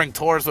I'm trying to bring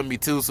tours with me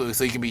too, so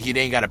he can be, he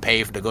ain't got to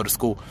pay to go to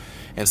school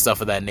and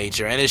stuff of that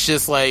nature. And it's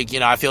just like,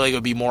 you know, I feel like it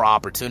would be more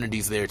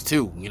opportunities there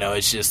too. You know,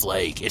 it's just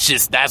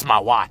that's my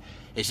why.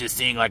 It's just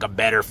seeing like a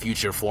better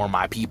future for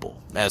my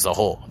people as a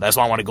whole. That's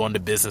why I want to go into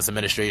business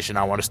administration.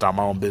 I want to start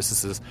my own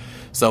businesses.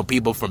 So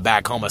people from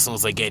back home, as soon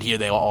as they get here,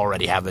 they'll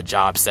already have a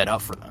job set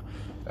up for them.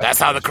 That's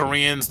how the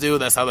Koreans do.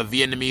 That's how the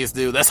Vietnamese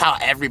do. That's how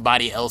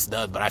everybody else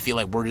does. But I feel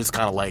like we're just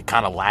kind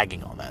of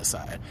lagging on that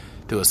side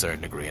to a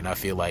certain degree. And I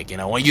feel like,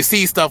 when you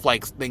see stuff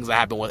like things that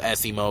happen with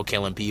SEMO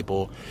killing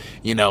people,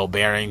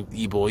 burying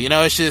people,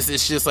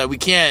 it's just like we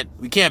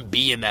can't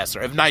be in that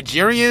sort. If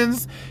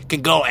Nigerians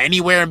can go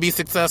anywhere and be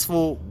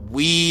successful,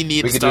 we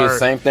need to start. Do the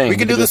same thing. We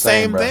can do the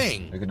same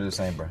thing. We can do the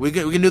same, bro. We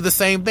can do the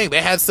same thing. They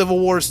had civil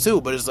wars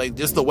too, but it's like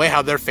just the way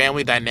how their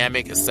family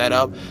dynamic is set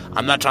up.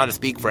 I'm not trying to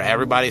speak for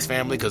everybody's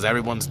family because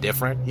everyone's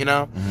different,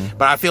 Mm-hmm.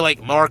 But I feel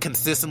like more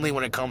consistently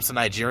when it comes to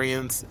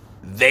Nigerians,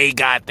 they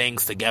got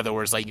things together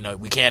where it's like,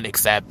 we can't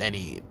accept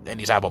any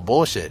type of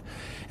bullshit.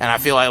 And I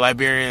feel like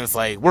Liberians,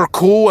 like, we're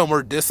cool and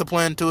we're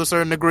disciplined to a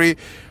certain degree.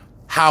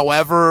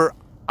 However,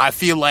 I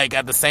feel like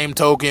at the same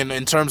token,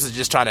 in terms of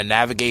just trying to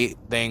navigate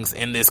things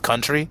in this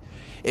country,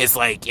 it's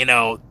like,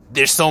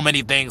 there's so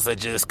many things that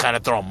just kind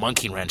of throw a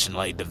monkey wrench in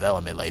like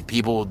development. Like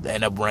people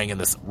end up bringing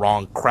this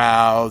wrong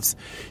crowds,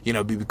 we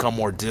become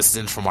more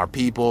distant from our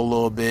people a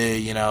little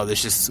bit.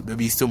 There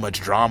be too much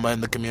drama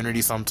in the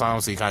community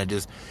sometimes. So you kind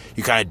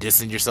of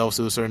distance yourself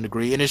to a certain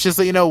degree. And it's just,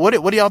 what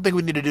do y'all think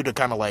we need to do to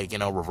kind of like,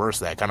 reverse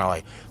that, kind of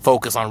like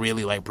focus on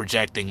really like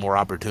projecting more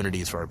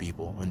opportunities for our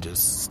people and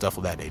just stuff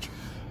of that nature?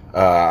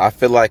 I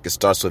feel like it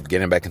starts with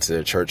getting back into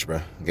the church,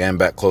 bro. Getting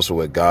back closer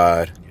with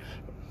God.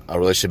 A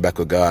relationship back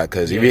with God,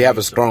 because if you have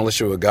a strong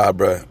relationship with God,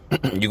 bro,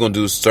 you're gonna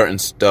do certain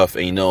stuff,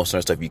 and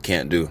certain stuff you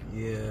can't do.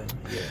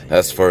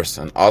 That's first,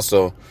 and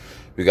also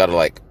we gotta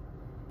like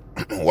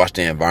watch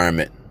the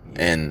environment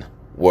and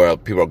where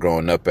people are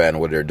growing up at and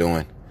what they're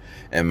doing.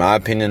 In my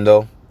opinion,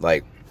 though,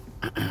 like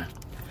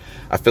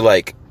I feel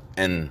like,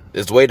 and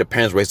it's the way the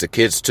parents raise the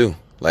kids too.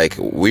 Like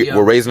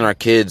we're raising our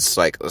kids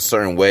like a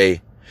certain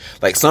way.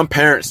 Like some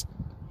parents,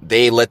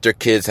 they let their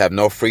kids have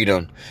no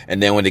freedom,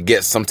 and then when they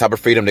get some type of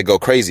freedom, they go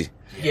crazy.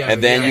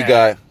 And then you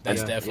got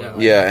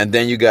and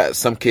then you got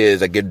some kids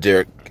that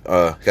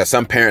got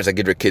some parents that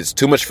give their kids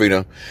too much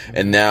freedom,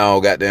 and now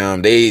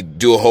goddamn they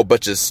do a whole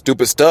bunch of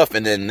stupid stuff,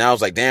 and then now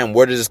it's like, damn,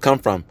 where does this come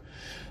from?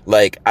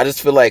 Like I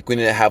just feel like we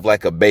need to have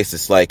like a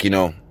basis, like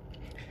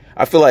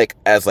I feel like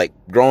as like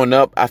growing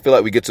up, I feel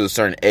like we get to a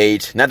certain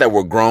age, not that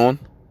we're grown,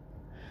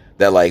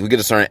 that like we get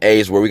to a certain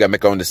age where we gotta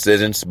make our own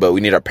decisions, but we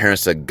need our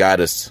parents to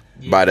guide us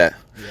by that.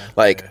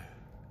 Like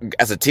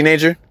as a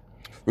teenager,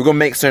 we're gonna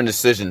make certain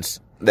decisions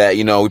that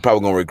we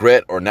probably gonna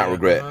regret or not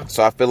regret.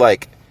 So I feel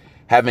like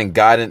having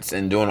guidance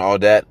and doing all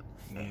that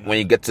when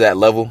you get to that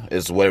level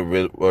is what it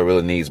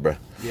really needs, bro.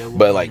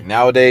 But like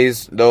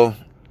nowadays though,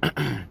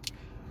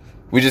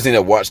 we just need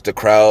to watch the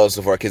crowds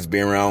of our kids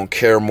being around,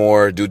 care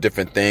more, do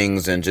different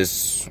things, and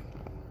just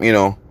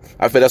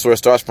I feel that's where it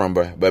starts from,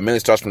 bro. But it mainly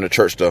starts from the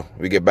church though.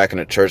 We get back in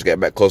the church, get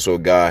back closer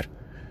with God,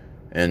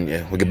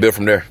 and we can build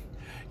from there.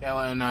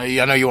 Yeah, and I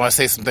know you want to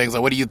say some things.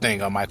 Like, what do you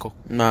think, Michael?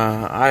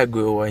 Nah, I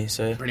agree with what he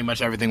said. Pretty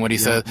much everything what he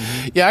said.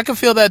 Mm-hmm. Yeah, I can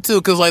feel that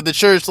too. Because like the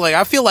church, like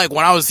I feel like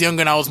when I was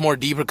younger and I was more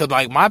deeper, because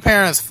like my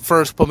parents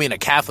first put me in a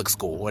Catholic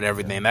school and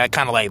everything. That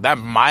kind of like that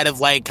might have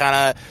like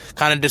kind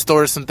of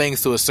distorted some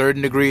things to a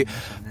certain degree.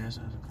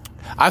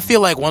 I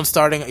feel like when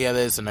starting,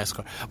 that's a nice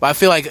car. But I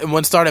feel like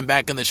when starting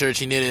back in the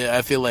church,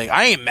 I feel like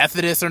I ain't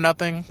Methodist or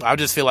nothing. I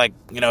just feel like,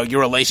 your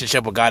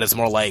relationship with God is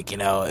more like,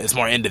 it's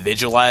more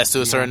individualized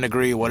to a certain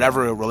degree.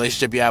 Whatever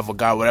relationship you have with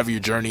God, whatever your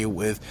journey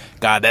with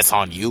God, that's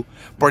on you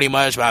pretty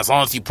much. But as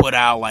long as you put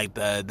out like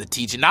the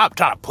teaching, not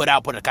trying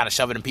to kind of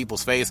shove it in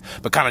people's face,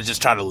 but kind of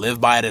just try to live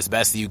by it as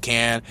best you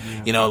can,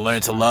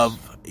 learn to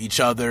love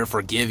each other,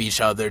 forgive each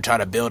other, try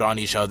to build on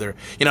each other.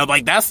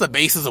 Like that's the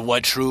basis of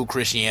what true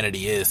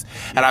Christianity is.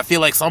 And I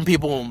feel like some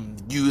people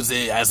use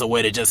it as a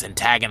way to just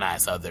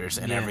antagonize others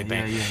and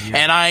everything.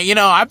 And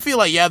I feel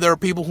like, there are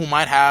people who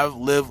might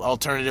live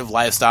alternative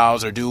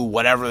lifestyles or do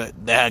whatever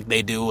the heck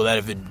they do, whether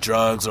if it's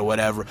drugs or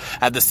whatever.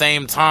 At the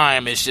same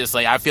time, it's just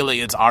like, I feel like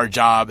it's our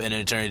job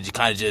in turn to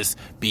kind of just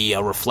be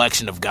a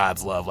reflection of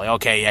God's love. Like,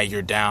 okay,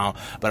 you're down,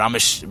 but I'm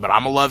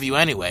gonna love you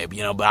anyway.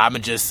 But I'm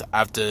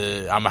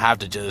gonna have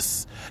to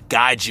just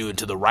guide you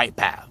into the right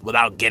path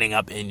without getting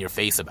up in your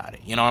face about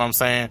it. You know what I'm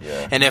saying?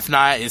 Yeah. And if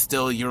not, it's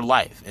still your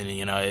life. And,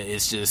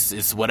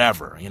 it's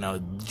whatever.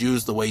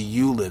 Use the way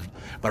you live,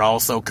 but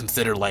also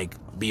consider, like,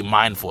 be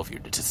mindful of your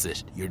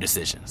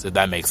decisions, if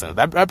that makes sense.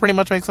 That pretty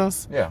much makes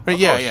sense? Yeah.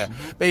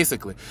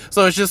 Basically.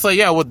 So it's just like,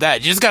 with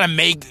that, you just gotta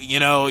make, you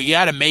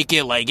gotta make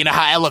it like,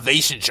 how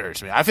Elevation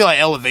Church, man. I feel like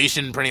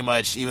Elevation pretty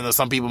much, even though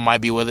some people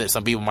might be with it,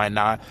 some people might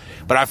not,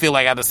 but I feel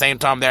like at the same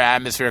time, their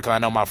atmosphere, because I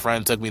know my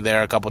friend took me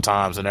there a couple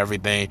times and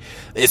everything,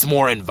 it's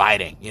more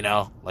inviting,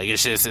 like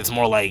it's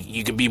more like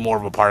you can be more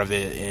of a part of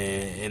it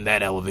in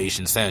that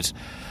Elevation sense.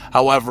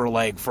 However,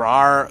 like for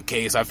our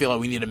case, I feel like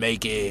we need to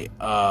make it,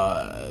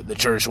 the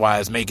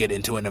church-wise, make it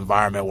into an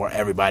environment where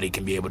everybody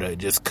can be able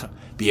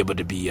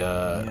to be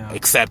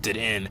accepted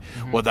in,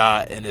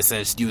 without, in a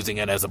sense, using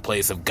it as a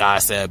place of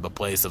gossip, a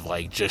place of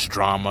like just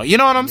drama. You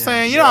know what I'm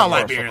saying? You know how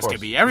Liberians can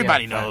be.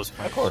 Everybody knows.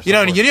 You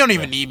don't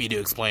even need me to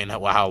explain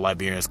how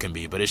Liberians can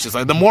be. But it's just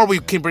like the more we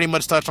can pretty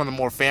much touch on the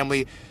more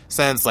family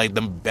sense, like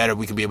the better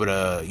we can be able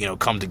to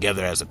come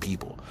together as a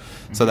people.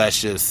 So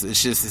that's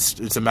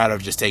it's a matter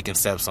of just taking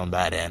steps on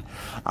that end.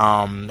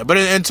 But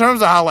in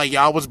terms of how like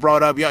y'all was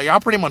brought up, y'all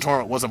pretty much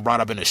wasn't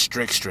brought up in a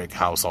strict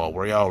household.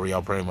 Were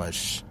y'all pretty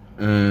much?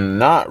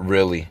 Not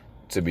really,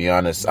 to be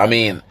honest. I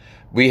mean,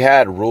 we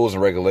had rules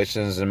and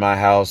regulations in my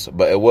house,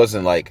 but it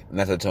wasn't like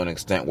necessarily to an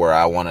extent where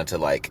I wanted to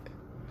like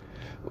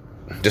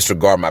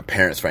disregard my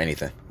parents for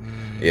anything.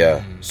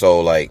 Yeah. So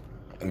like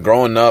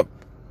growing up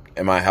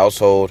in my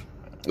household,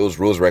 it was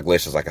rules and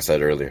regulations, like I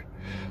said earlier.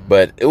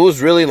 But it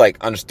was really like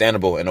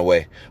understandable in a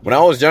way. When I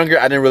was younger,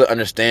 I didn't really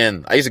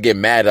understand. I used to get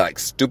mad at like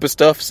stupid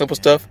stuff, simple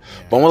stuff.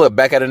 But when I look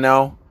back at it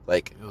now,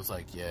 like it was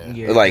like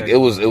it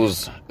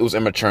was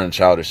immature and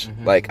childish.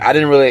 Like I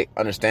didn't really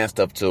understand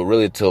stuff till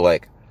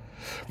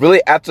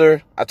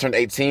after I turned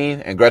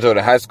 18 and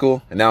graduated high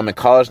school, and now I'm in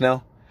college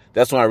now.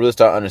 That's when I really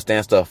started to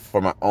understand stuff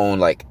for my own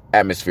like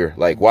atmosphere,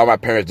 like why my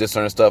parents did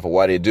certain stuff or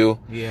why they do.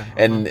 Yeah.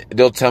 And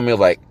they'll tell me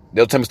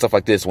stuff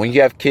like this. When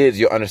you have kids,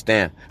 you'll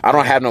understand. I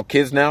don't have no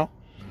kids now,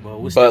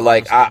 but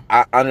like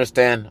I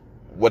understand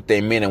what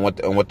they mean and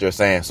what they're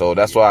saying. So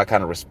that's why I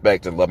kind of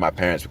respect and love my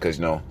parents, because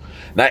not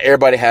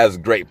everybody has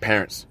great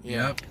parents.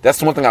 Yeah.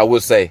 That's one thing I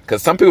would say,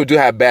 because some people do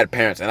have bad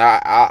parents, and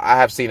I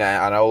have seen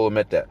that, and I will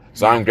admit that.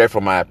 So I'm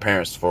grateful to my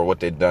parents for what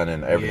they've done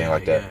and everything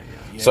like that.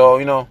 Yeah.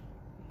 So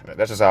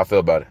that's just how I feel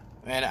about it.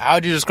 And how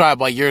would you describe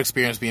like your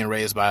experience being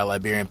raised by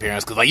Liberian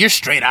parents? Because like you're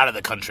straight out of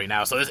the country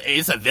now, so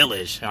it's a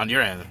village on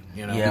your end.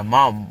 Yeah,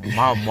 my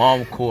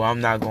mom cool. I'm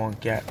not going to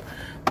get,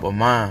 but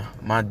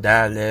my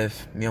dad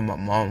left me and my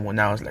mom when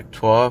I was like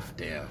 12.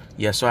 Damn.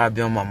 Yeah, so I've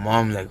been with my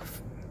mom like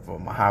for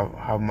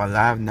half my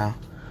life now.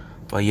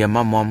 But yeah,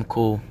 my mom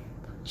cool.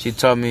 She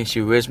taught me, she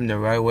raised me the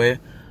right way.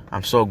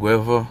 I'm so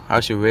grateful how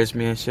she raised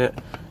me and shit.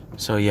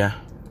 So yeah,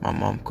 my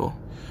mom cool.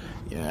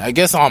 Yeah, I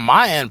guess on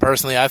my end,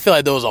 personally, I feel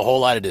like there was a whole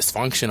lot of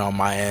dysfunction on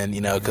my end,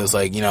 because,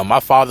 like, my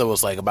father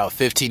was, like, about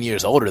 15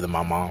 years older than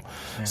my mom.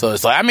 Yeah. So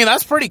it's like, I mean,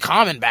 that's pretty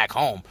common back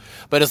home.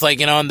 But it's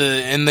like, in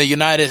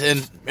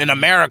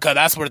America,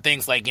 that's where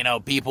things like,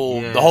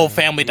 people, the whole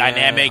family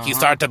dynamic, you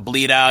start to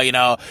bleed out,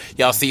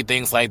 y'all see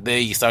things like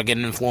this, you start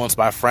getting influenced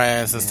by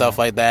friends and stuff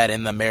like that,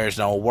 and the marriage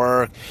don't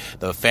work,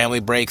 the family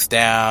breaks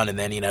down, and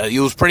then, it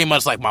was pretty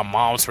much like my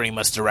mom's pretty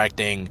much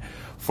directing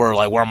for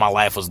like where my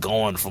life was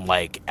going from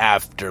like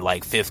after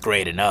like 5th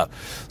grade and up.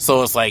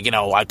 So it's like,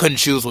 I couldn't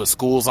choose what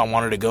schools I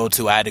wanted to go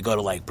to. I had to go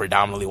to like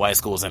predominantly white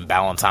schools in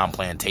Ballantyne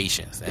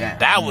plantations.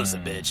 And that was a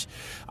bitch.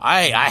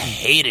 I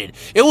hated.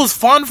 It was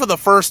fun for the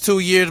first 2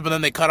 years, but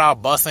then they cut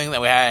out busing that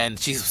we had, and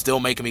she's still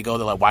making me go.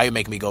 They're like, why are you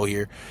making me go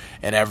here?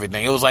 And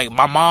everything. It was like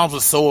my mom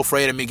was so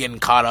afraid of me getting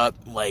caught up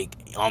like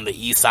on the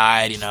east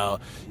side,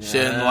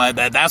 shit like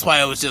that. That's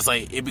why it was just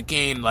like it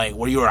became like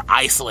where you were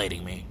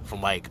isolating me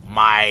from like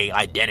my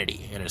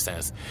identity in a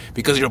sense,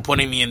 because you're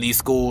putting me in these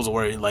schools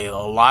where like a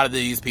lot of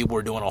these people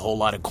were doing a whole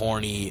lot of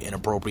corny,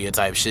 inappropriate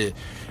type shit,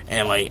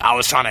 and like I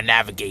was trying to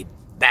navigate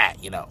that,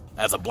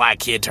 as a black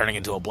kid turning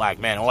into a black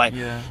man. Like,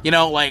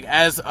 like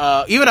as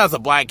even as a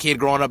black kid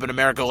growing up in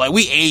America, like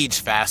we age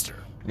faster.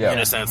 Yeah. In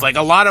a sense, like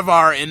a lot of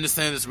our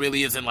innocence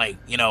really isn't like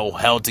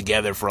held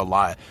together for a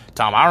lot of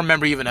time. I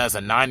remember even as a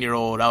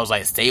 9-year-old, I was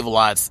like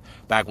Save-A-Lots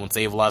back when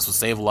Save-A-Lots was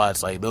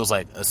Save-A-Lots. Like there was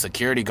like a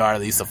security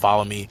guard that used to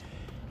follow me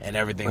and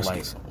everything. What's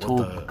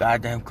like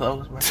goddamn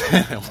clothes, bro.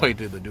 Wait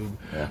till the dude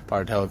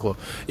part hella clothes.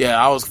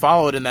 Yeah, I was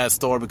followed in that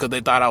store because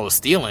they thought I was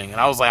stealing, and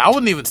I was like, I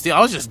wouldn't even steal.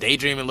 I was just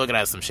daydreaming, looking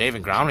at some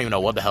shaving cream. I don't even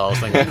know what the hell I was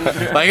thinking.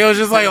 Like it was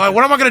just like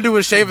what am I gonna do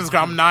with shaving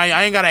cream? Nah,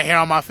 I ain't got a hair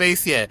on my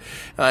face yet.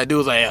 Dude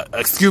was like,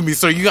 excuse me,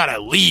 sir, you gotta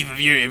leave if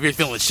you're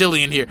feeling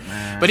chilly in here.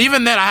 Man. But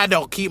even then, I had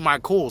to keep my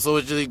cool. So it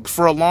was just,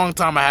 for a long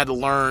time, I had to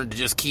learn to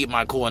just keep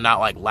my cool and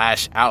not like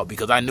lash out,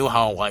 because I knew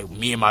how like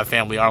me and my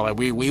family are. Like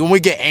we when we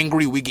get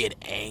angry, we get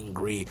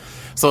angry.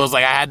 So it's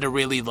like I had to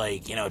really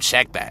like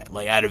check that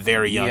like at a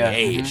very young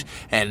age.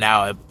 And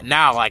now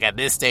like at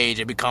this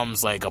stage it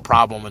becomes like a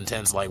problem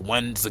intense, like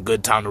when's a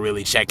good time to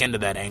really check into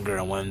that anger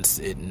and when's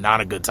it not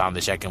a good time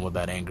to check in with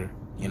that anger.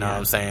 You know what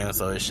I'm saying?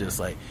 So it's just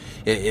like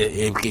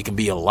it can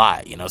be a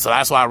lot, So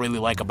that's what I really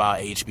like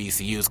about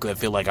HBCUs, because I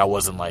feel like I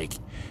wasn't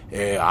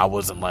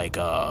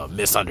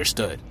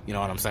misunderstood. You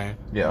know what I'm saying?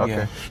 Yeah.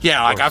 Okay.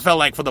 Yeah. Like I felt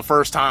like for the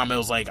first time it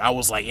was like I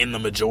was like in the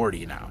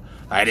majority now.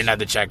 I didn't have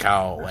to check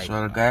how like.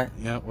 So the guy.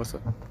 Yeah. What's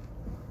up?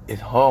 If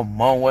her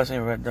mom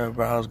wasn't right there,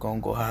 bro, I was gonna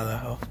go holler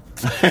at her.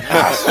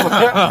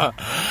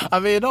 I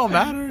mean, it don't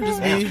matter.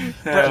 Just be. You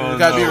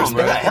gotta be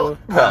respectful.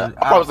 I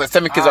probably was like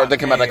 7 kids are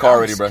thinking about that car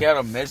already, bro. Scared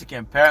of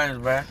Mexican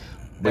parents, bro.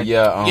 But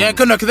yeah,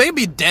 cause they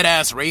be dead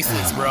ass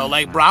racist, bro.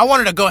 Like, bro, I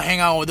wanted to go hang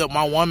out with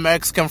my one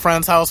Mexican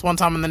friend's house one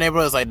time in the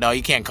neighborhood. It's like, no,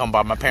 you can't come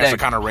by. My parents are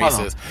kind of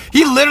racist.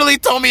 He literally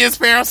told me his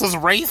parents was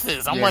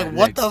racist. I'm like,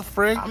 what the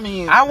frick? I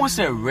mean, I wouldn't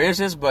say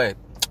racist, but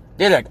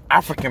they're like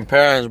African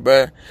parents,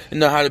 bro. You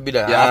know how to be you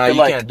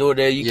can't do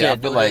that. You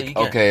can't do that.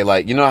 Okay,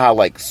 like you know how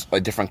like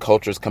different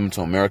cultures come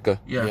to America.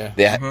 Yeah.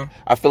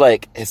 I feel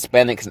like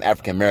Hispanics and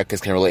African Americans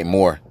can relate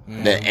more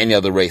than any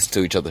other race to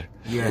each other.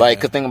 Yeah.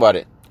 Like, 'cause think about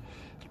it.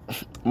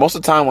 Most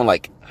of the time when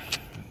like,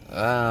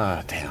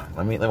 damn.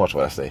 Let me watch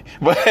what I say.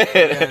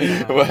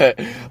 But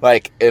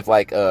like if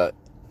like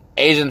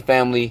Asian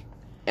family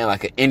and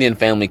like an Indian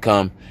family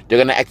come, they're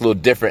gonna act a little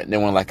different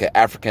than when like an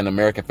African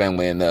American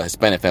family and a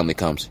Hispanic family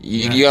comes.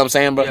 You know what I'm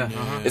saying, bro?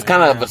 Yeah. It's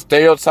kind of a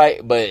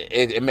stereotype, but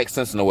it makes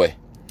sense in a way.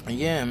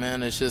 Yeah,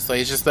 man, it's just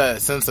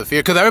that sense of fear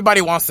because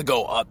everybody wants to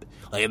go up.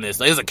 Like in this,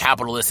 there's a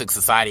capitalistic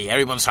society.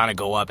 Everyone's trying to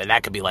go up, and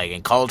that could be like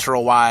in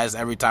cultural wise,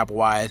 every type of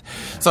wise.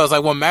 So it's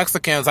like when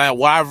Mexicans,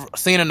 what I've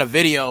seen in a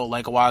video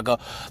like a while ago,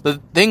 the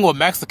thing with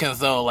Mexicans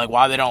though, like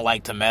why they don't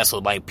like to mess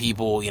with like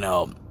people,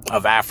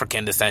 of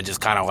African descent,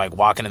 just kind of like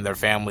walking in their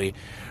family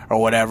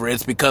or whatever.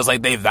 It's because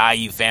like they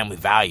value family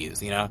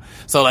values,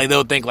 So like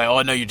they'll think like,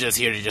 oh no, you're just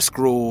here to just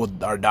screw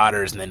with our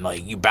daughters, and then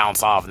like you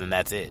bounce off, and then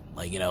that's it.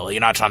 Like you're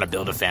not trying to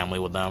build a family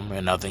with them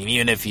or nothing.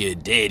 Even if you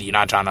did, you're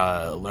not trying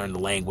to learn the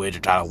language or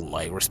try to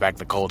like respect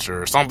the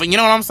culture or something. You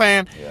know what I'm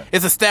saying? Yeah.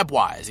 It's a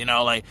stepwise.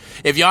 Like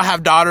if y'all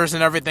have daughters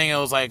and everything, it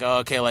was like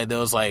okay, like there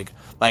was like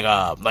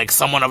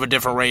someone of a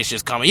different race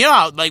just coming.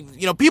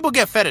 People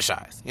get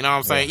fetishized. You know what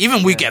I'm saying?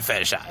 Even we get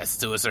fetishized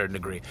to a certain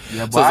degree.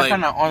 Yeah, but I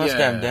kind of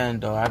understand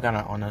them though. I kind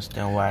of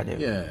understand why they.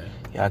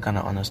 Yeah, I kind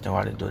of understand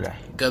why they do that.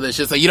 Because it's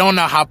just like you don't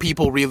know how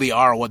people really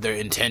are, what their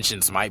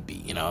intentions might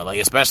be. Like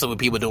especially with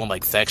people doing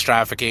like sex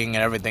trafficking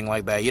and everything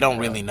like that. You don't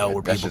really know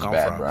where people come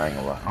from. Bro, I ain't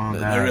gonna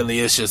lie. It really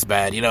is just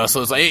bad.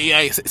 So it's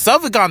like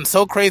stuff has gotten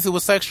so crazy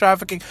with sex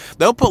trafficking.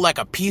 They'll put like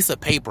a piece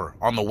of paper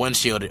on the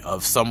windshield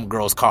of some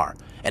girl's car.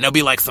 And there'll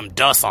be like some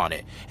dust on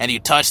it. And you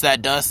touch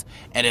that dust,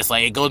 and it's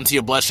like it goes into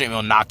your bloodstream and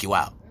it'll knock you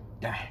out.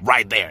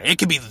 Right there. It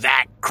could be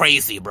that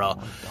crazy,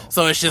 bro.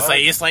 So it's just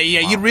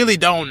you really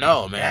don't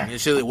know, man.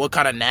 It's really what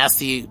kind of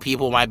nasty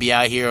people might be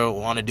out here who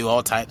want to do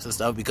all types of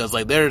stuff because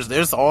like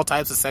there's all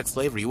types of sex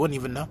slavery. You wouldn't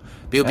even know.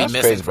 People be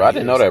missing. Crazy, bro. I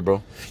didn't know that,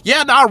 bro.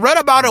 Yeah, I read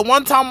about it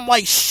one time. I'm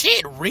like,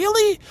 shit,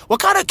 really? What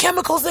kind of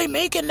chemicals they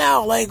making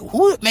now? Like,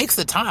 who makes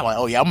the time? Like,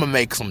 oh yeah, I'm gonna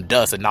make some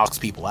dust that knocks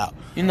people out.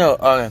 You know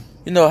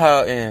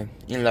how in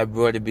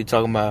Liberia they be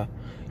talking about,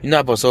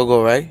 about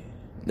Zogo, right?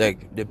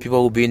 Like the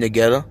people who be in the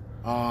ghetto.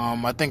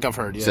 I think I've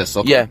heard. Yeah,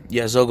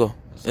 Zogo.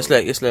 It's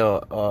like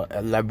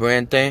a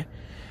Liberian thing.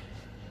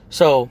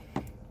 So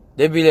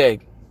they be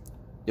like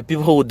the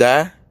people who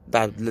die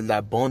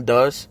that bone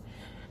does,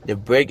 they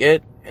break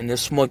it and they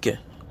smoke it.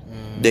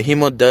 The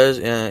hemo does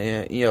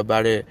and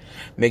about it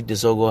make the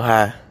Zogo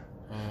high.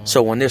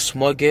 So when they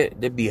smoke it,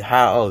 they be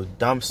high of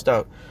dumb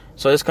stuff.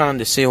 So it's kind of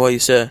the same way you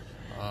said.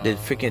 The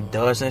freaking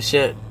dust and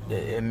shit,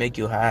 it make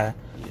you high.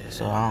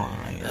 So I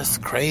don't know. That's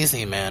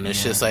crazy, man.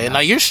 It's just like now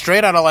you're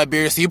straight out of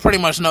Liberia, so you pretty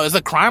much know. Is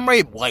the crime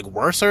rate like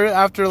worse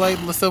after like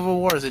the Civil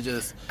War? Is it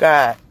just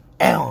God?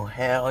 Oh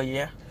hell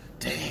yeah!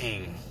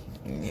 Dang.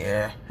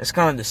 Yeah, it's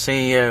kind of the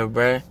same, yeah,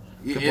 bro.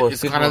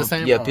 It's kind of the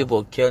same. Yeah,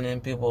 people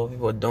killing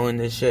people doing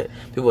this shit,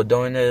 people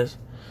doing this.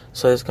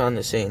 So it's kind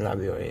of the same,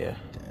 Liberia. Yeah.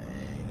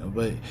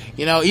 But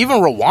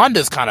even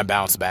Rwanda's kind of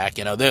bounced back.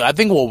 I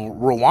think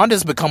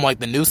Rwanda's become like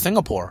the new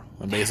Singapore,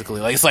 basically.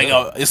 Like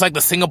it's like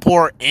the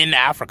Singapore in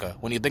Africa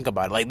when you think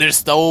about it. Like they're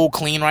so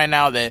clean right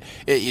now that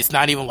it's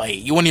not even like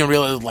you wouldn't even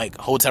realize like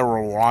Hotel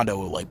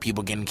Rwanda with like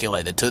people getting killed,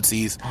 like the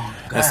Tutsis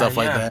and stuff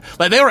like that.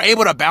 Like they were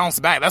able to bounce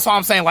back. That's why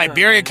I'm saying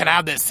Liberia can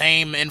have that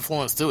same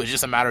influence too. It's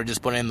just a matter of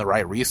just putting in the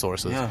right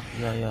resources.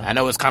 Yeah. I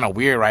know it's kind of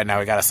weird right now.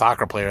 We got a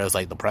soccer player as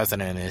like the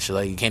president and shit.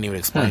 Like you can't even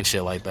explain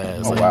shit like that.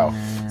 It's wow,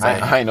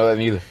 I ain't know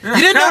that either. You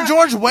didn't know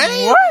George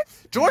Weah? What?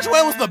 George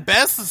Weah was the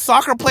best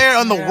soccer player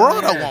in the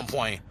world at one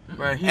point.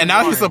 Bro, and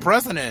now he's the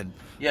president.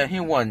 Yeah, he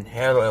won.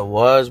 Hell, it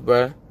was,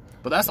 bro.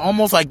 But that's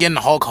almost like getting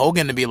Hulk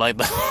Hogan to be like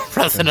the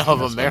president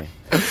of America.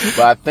 But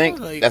I think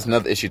that's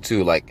another issue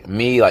too. Like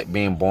me, like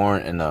being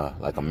born in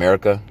like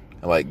America,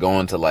 and like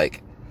going to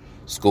like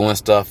school and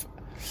stuff.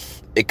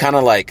 It kind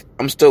of like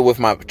I'm still with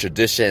my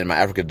tradition and my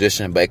African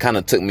tradition, but it kind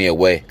of took me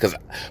away because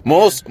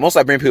most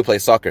Liberian people play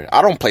soccer.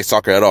 I don't play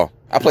soccer at all.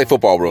 I play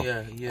football, bro.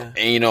 Yeah.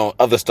 And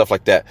other stuff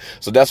like that.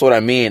 So that's what I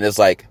mean. It's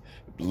like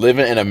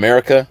living in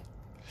America.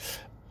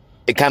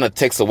 It kind of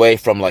takes away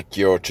from like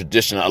your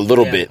tradition a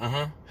little bit.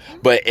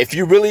 But if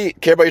you really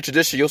care about your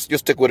tradition, you'll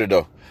stick with it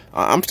though.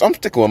 I'm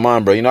sticking with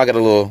mine, bro. I got a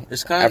little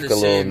African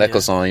little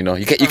necklace on.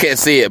 You can't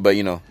see it, but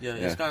Yeah,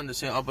 it's kind of the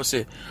same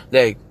opposite.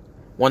 Like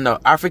when the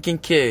African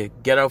kid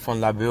get out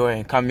from Liberia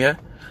and come here,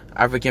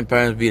 African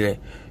parents be like,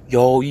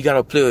 "Yo, you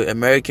gotta play with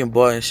American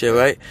boy and shit,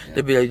 right?"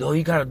 They be like, "Yo,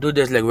 you gotta do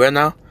this." Like right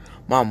now,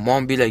 my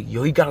mom be like,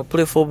 "Yo, you gotta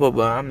play football,"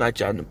 but I'm not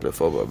trying to play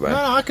football, bro. No,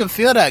 I can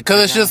feel that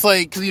because it's just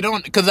like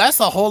because that's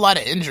a whole lot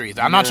of injuries.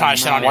 I'm not trying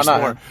to shit on your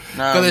sport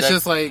because it's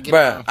just like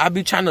bro. I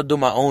be trying to do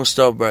my own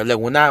stuff, bro. Like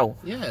when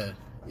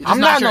I'm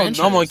not no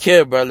normal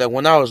kid, bro. Like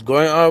when I was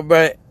growing up,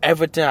 bro,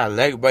 everything I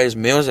like, bro, is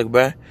music,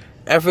 bro.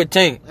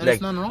 Everything, like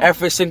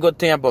every single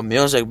thing about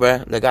music,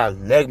 bro. Like I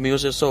like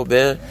music so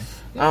bad.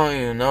 I don't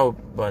even know,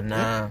 but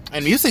nah.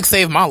 And music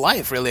saved my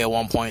life really at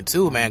one point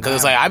too, man. Because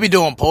it's like I be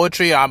doing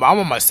poetry. I'm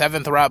on my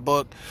 7th rap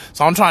book,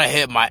 so I'm trying to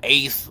hit my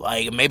 8th,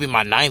 like maybe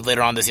my 9th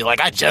later on this year.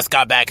 Like I just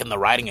got back in the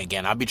writing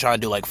again. I'll be trying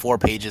to do like 4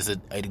 pages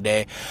a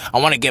day. I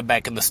want to get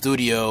back in the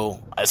studio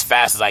as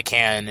fast as I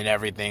can and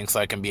everything, so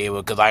I can be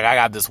able. Because like I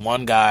got this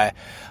one guy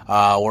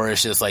where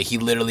it's just like he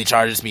literally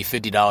charges me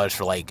 $50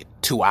 for like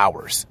 2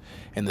 hours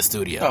in the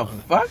studio. Oh,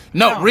 fuck?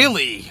 No,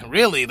 really.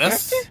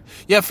 That's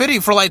 50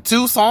 for like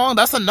 2 songs.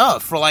 That's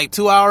enough for like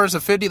 2 hours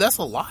of 50. That's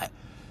a lot.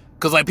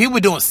 Cause like people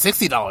doing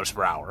 $60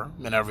 per hour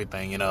and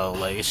everything, you know,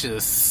 like it's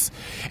just,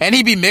 and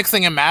he be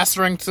mixing and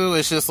mastering too.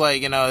 It's just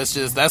like, you know, it's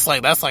just that's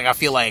like I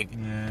feel like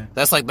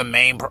that's like the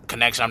main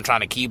connection I'm trying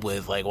to keep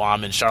with like while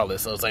I'm in Charlotte.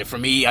 So it's like for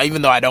me,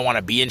 even though I don't want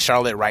to be in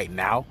Charlotte right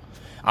now,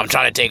 I'm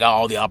trying to take out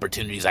all the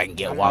opportunities I can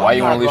get. Why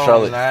you want to leave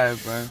Charlotte?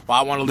 Why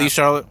I want to leave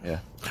Charlotte? Yeah.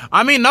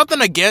 I mean,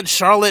 nothing against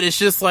Charlotte. It's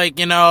just like,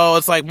 you know,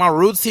 it's like my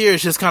roots here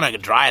is just kind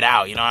of dried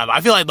out. You know, I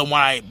feel like the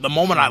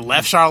moment I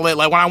left Charlotte,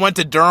 like when I went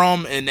to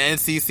Durham and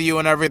NCCU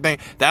and everything,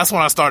 that's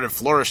when I started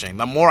flourishing.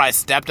 The more I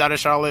stepped out of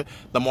Charlotte,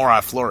 the more I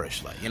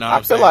flourished. Like, you know what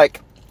I'm saying? I feel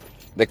like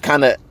the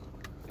kind of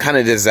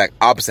the exact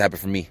opposite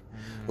happened for me.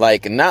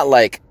 Like, not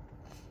like,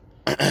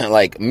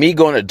 like me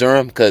going to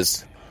Durham,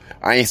 because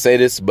I ain't say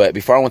this, but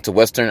before I went to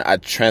Western, I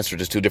transferred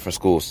to 2 different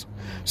schools.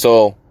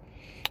 So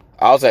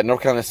I was at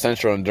North Carolina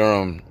Central in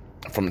Durham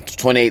from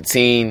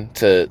 2018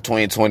 to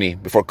 2020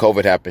 before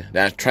COVID happened.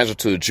 Then I transferred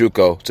to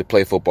JUCO to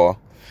play football.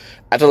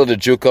 After I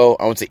left JUCO,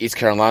 I went to East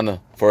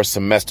Carolina for a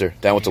semester.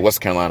 Then I went to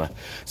West Carolina.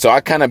 So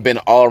I kind of been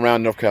all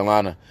around North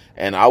Carolina.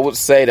 And I would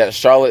say that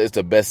Charlotte is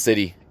the best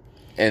city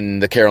in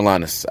the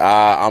Carolinas.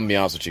 I'm going to be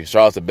honest with you.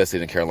 Charlotte's the best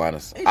city in the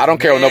Carolinas. I don't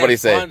care what nobody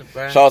say.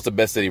 Charlotte's the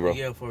best city, bro.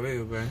 Yeah, for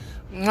real, bro.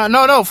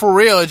 No, for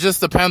real. It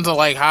just depends on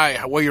like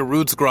where your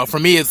roots grow. For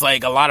me, it's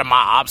like a lot of my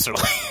ops are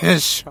like in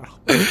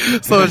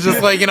Charlotte. So it's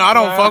just like, you know, I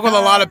don't fuck with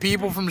a lot of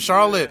people from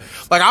Charlotte.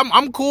 Like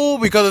I'm cool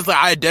because it's like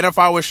I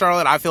identify with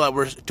Charlotte. I feel like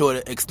we're to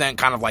an extent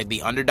kind of like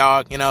the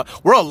underdog, you know.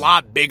 We're a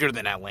lot bigger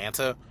than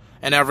Atlanta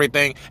and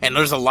everything. And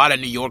there's a lot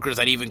of New Yorkers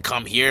that even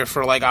come here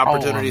for like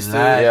opportunities too.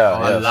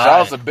 Yeah.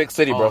 Charlotte's a big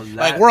city, bro.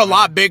 Like we're a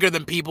lot bigger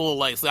than people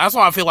like, so that's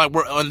why I feel like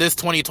we're on this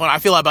 2020. I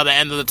feel like by the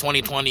end of the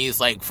 2020s,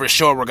 like for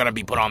sure we're going to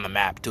be put on the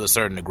map to a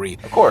certain degree.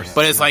 Of course.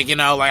 But it's like, you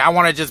know, like I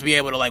want to just be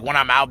able to like when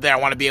I'm out there, I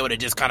want to be able to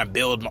just kind of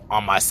build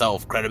on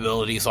myself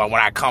credibility. So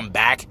when I come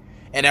back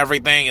and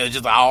everything, it's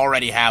just I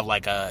already have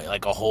like a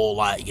whole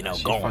lot, you know,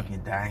 going.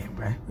 Fucking dying,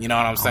 bro. You know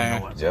what I'm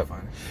saying? Yep.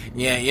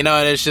 Yeah, you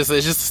know, it's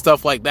just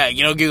stuff like that.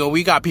 You know,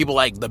 we got people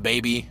like The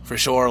Baby for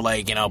sure,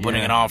 like, you know,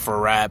 putting it on for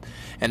rap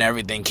and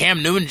everything.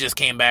 Cam Newton just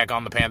came back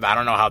on the Panthers. I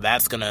don't know how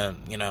that's gonna,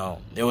 you know,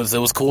 it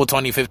was cool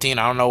 2015.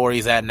 I don't know where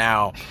he's at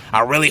now.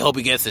 I really hope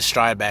he gets his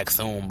stride back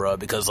soon, bro,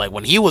 because like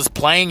when he was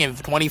playing in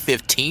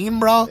 2015,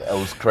 bro, it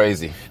was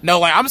crazy. No,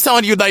 like I'm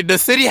telling you, like the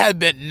city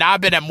had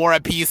not been more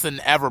at peace than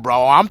ever,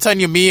 bro. I'm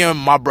telling you, me and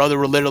my brother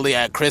were literally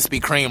at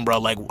Krispy Kreme, bro.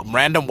 Like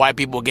random white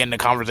people getting a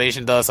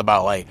conversation to us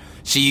about like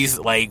cheese,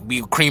 like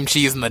cream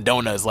cheese in the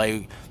donuts,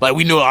 like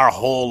we knew our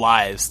whole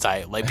lives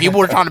type. Like people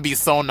were trying to be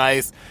so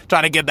nice,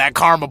 trying to get that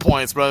karma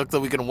points, bro, so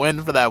we can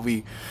win for that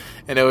week.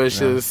 And it was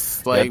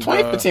just like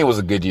 2015 was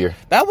a good year.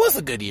 That was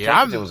a good year.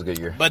 2015 was a good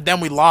year. But then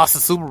we lost the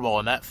Super Bowl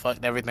and that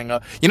fucked everything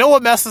up. You know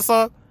what messed us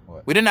up?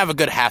 What? We didn't have a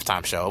good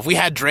halftime show. If we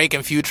had Drake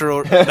and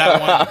Future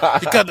that one,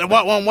 because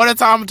what a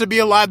time to be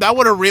alive, that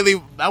would have really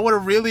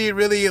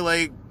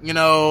like, you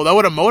know, that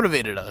would have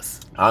motivated us.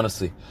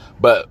 Honestly.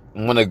 But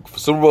when the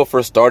Super Bowl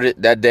first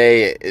started, that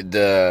day,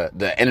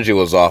 the energy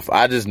was off.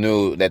 I just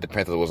knew that the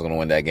Panthers wasn't going to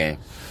win that game.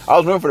 I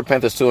was rooting for the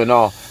Panthers too and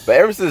all. But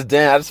ever since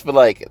then, I just feel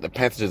like the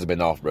Panthers have been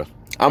off, bro.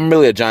 I'm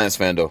really a Giants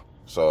fan, though.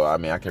 So, I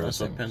mean, I can't really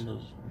say.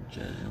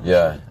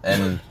 Yeah.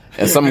 And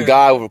some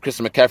guy with a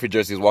Christian McCaffrey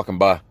jersey is walking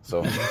by.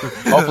 So,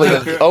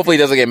 hopefully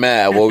he doesn't get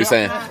mad at what we're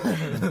saying.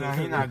 Nah,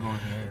 he's not going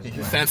here.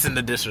 He's sensing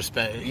the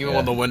disrespect. Even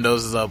when the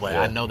windows is up, like,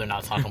 I know they're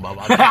not talking about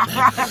me.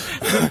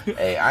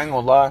 Hey, I ain't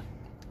gonna lie.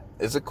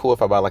 Is it cool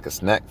if I buy like a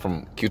snack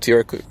from QT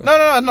real quick? No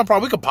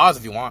problem. We could pause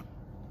if you want.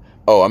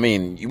 Oh, I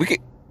mean, we could.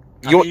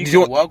 You want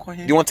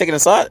to take it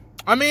inside?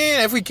 I mean,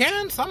 if we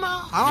can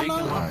somehow. I don't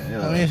know.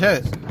 I mean,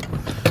 shit.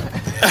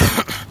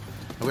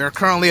 We are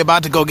currently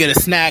about to go get a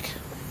snack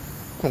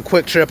from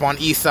Quick Trip on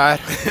East Side.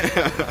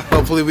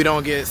 Hopefully, we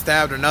don't get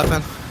stabbed or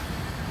nothing.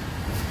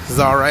 This is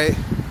all right.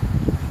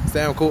 It's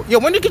damn cool. Yo,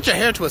 when did you get your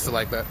hair twisted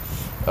like that?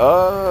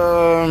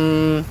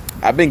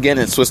 I've been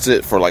getting it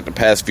twisted for like the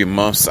past few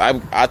months.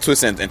 I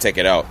twist it and take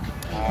it out,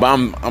 but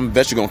I'm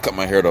eventually gonna cut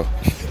my hair though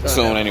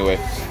soon anyway.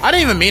 I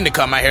didn't even mean to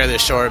cut my hair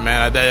this short,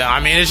 man. I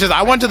mean, it's just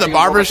I went to the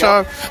barber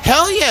shop.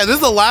 Hell yeah, this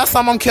is the last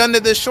time I'm cutting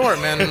it this short,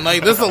 man.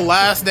 Like this is the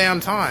last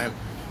damn time.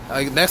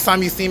 Like next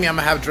time you see me, I'm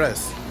gonna have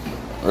dress.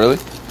 Really?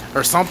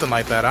 Or something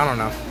like that. I don't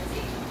know.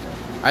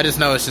 I just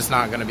know it's just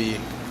not gonna be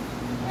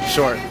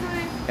short.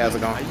 How's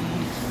it going?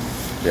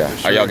 Yeah.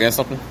 Are y'all getting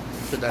something?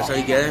 That's how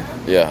you get it?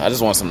 Yeah, I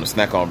just want something to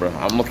snack on, bro.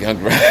 I'm looking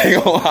hungry. I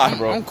ain't gonna lie,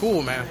 bro. I'm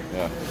cool, man.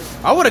 Yeah.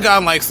 I would have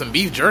gotten like some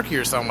beef jerky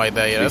or something like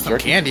that. Yeah, that's some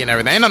jerky? candy and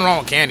everything. Ain't nothing wrong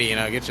with candy, you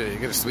know. Get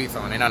your sweets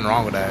on. Ain't nothing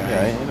wrong with that.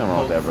 Yeah, ain't nothing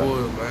wrong with that,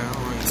 bro.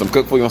 Some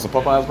cooked food. You want some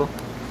Popeyes, bro?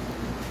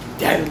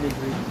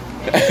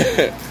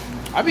 Yeah.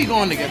 I be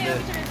going to get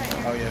the.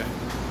 Oh yeah.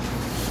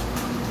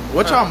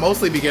 What y'all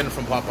mostly be getting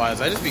from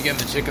Popeyes? I just be getting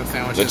the chicken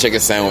sandwich. The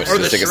chicken sandwich. Or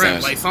the chicken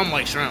shrimp, sandwich. like something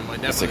like shrimp,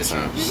 like definitely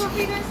shrimp. You want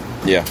papers?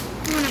 Yeah.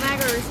 You want a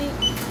bag or a receipt?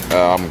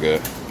 I'm good.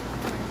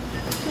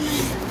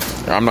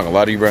 I'm not gonna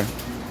lie to you, bro.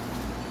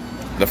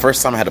 the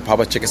first time I had a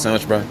Popeye chicken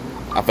sandwich, bro,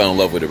 I fell in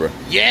love with it, bro.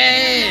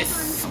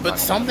 Yes, but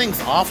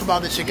something's off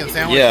about the chicken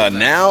sandwich. Yeah,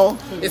 now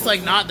it's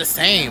like not the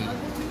same. I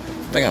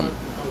think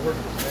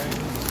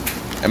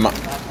Am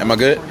I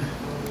good?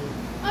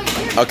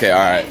 Okay, all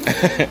right.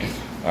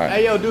 All right.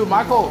 Hey, yo, dude,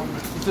 Michael,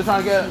 still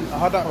trying to get a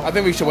hot dog? I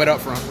think we should wait up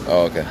for him.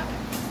 Oh, okay.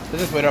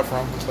 Let's just wait up for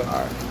him. All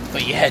right.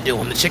 But yeah, dude,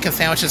 when the chicken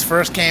sandwiches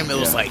first came, it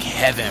was like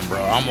heaven,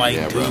 bro. I'm like,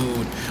 dude.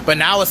 Bro. But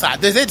now it's not.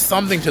 There's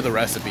something to the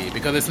recipe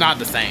because it's not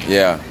the same.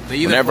 Yeah.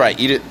 Whenever I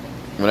eat it,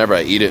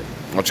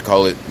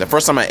 the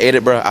first time I ate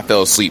it, bro, I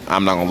fell asleep.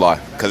 I'm not gonna lie,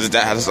 because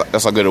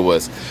that's how good it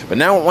was. But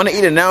now, when I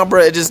eat it now,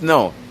 bro, it just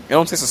no. It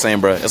don't taste the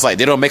same, bro. It's like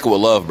they don't make it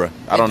with love, bro.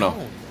 I don't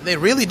know. They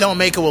really don't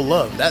make it with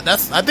love.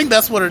 I think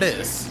that's what it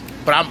is.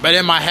 But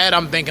in my head,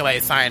 I'm thinking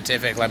like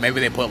scientific. Like maybe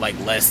they put like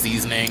less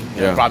seasoning.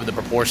 Probably the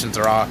proportions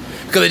are off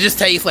because it just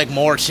tastes like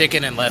more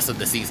chicken and less of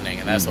the seasoning,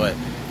 and that's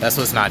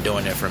what's not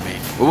doing it for me.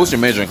 What was your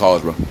major in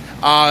college, bro?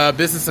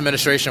 Business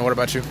administration. What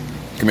about you?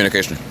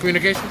 Communication.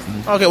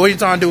 Communications. Okay, what are you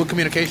trying to do with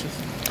communications?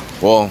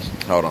 Well,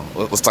 hold on.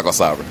 Let's talk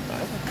outside, bro.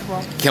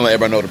 Can't let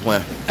everybody know the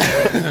plan.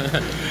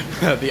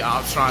 The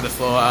ops trying to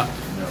slow out.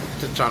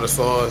 Just trying to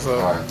slow us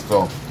up. All right,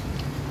 so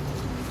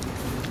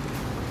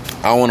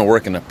I want to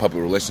work in the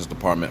public relations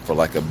department for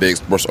like a big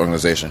sports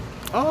organization.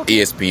 Oh, okay.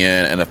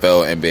 ESPN,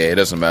 NFL, NBA. It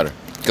doesn't matter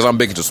because I'm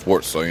big into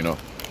sports, so you know.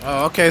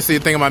 Oh, okay. So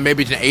you're thinking about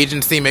maybe an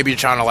agency, maybe you're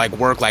trying to like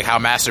work like how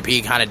Master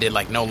P kind of did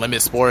like No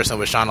Limit Sports and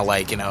was trying to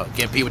like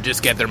get people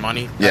just get their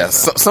money. Yeah,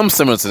 some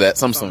similar to that.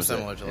 Some similar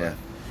to that. Yeah.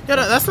 Yeah,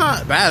 that's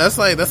not bad.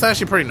 That's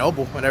actually pretty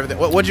noble and everything.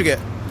 What'd you get?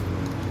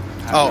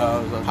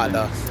 Hot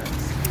dogs.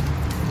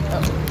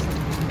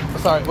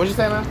 Sorry, what'd you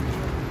say, man?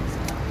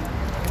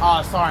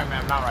 Oh, sorry,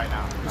 man. Not right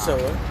now. So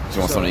what? You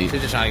want something to eat?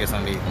 She's just trying to get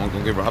something to eat. I'm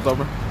gonna give her a hot dog,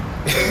 bro.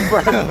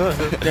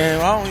 Damn,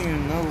 I don't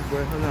even know,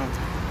 bro. Hold on.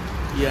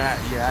 Yeah,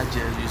 I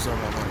just use some of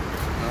my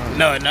money.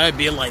 No, it'd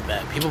be like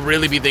that. People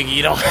really be thinking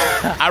you don't.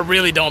 I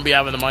really don't be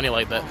having the money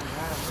like that.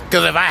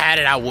 Because if I had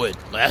it, I would.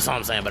 That's what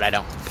I'm saying, but I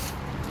don't.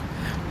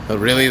 But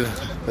really,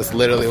 that's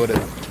literally what it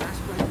is.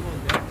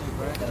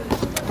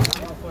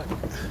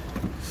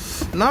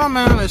 No,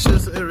 man,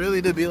 it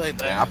really did be like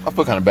that. Yeah, I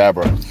feel kind of bad,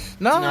 bro.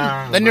 No,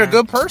 then you're a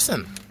good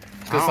person.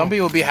 Because some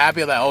people be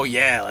happy like, oh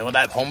yeah, like when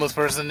that homeless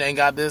person ain't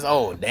got this,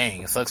 oh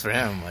dang, it sucks for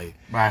him. Like,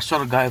 but I saw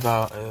the guy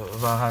about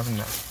having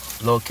a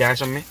little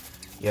cash on me.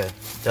 Yeah,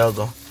 they'll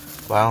go.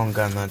 But I don't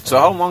got nothing. So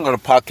how long are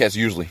the podcasts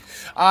usually?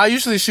 I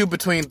usually shoot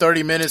between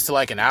 30 minutes to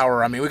like an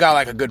hour. I mean, we got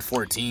like a good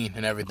 14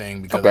 and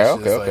everything. Because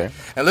okay.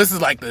 And this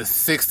is like the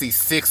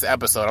 66th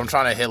episode. I'm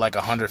trying to hit like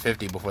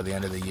 150 before the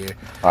end of the year.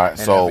 All right.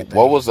 So everything.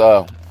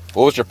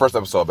 What was your first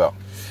episode about?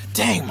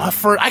 Dang, I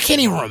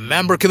can't even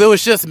remember because it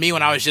was just me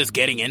when I was just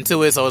getting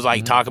into it. So it was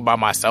like talking about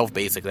myself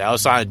basically. I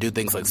was trying to do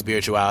things like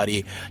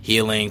spirituality,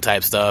 healing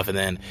type stuff, and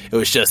then it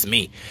was just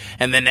me.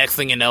 And then next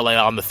thing you know, like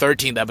on the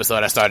 13th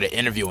episode, I started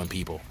interviewing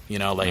people.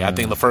 I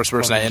think the first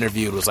person I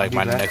interviewed was like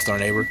my next door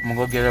neighbor. I'm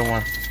gonna go get her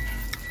one.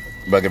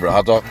 You better give her a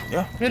hot dog?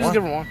 Yeah, just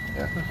give her one.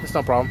 Yeah, it's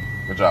no problem.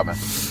 Good job, man.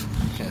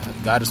 Yeah,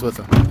 God is with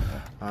him.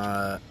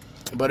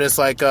 But it's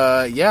like,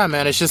 yeah,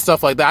 man, it's just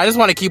stuff like that. I just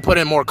want to keep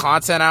putting more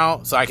content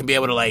out so I can be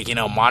able to, like,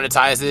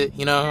 monetize it.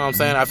 You know what I'm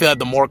saying? I feel like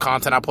the more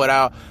content I put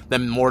out, the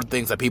more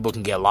things that people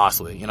can get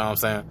lost with. You know what I'm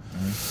saying?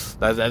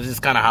 Mm-hmm. That's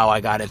just kind of how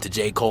I got into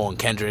J. Cole and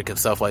Kendrick and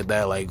stuff like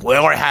that. Like, we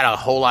already had a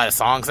whole lot of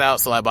songs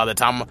out, so, like, by the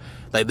time,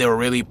 like, they were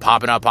really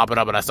popping up,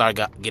 and I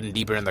started getting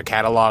deeper in their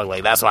catalog,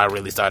 like, that's why I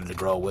really started to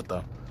grow with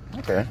them.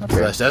 Okay. So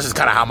that's just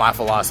kind of how my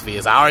philosophy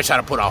is. I always try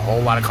to put a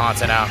whole lot of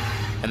content out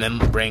and then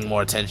bring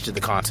more attention to the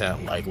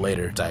content like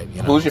later type.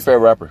 Who's your favorite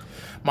rapper?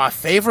 My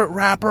favorite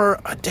rapper?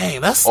 Dang,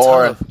 that's tough.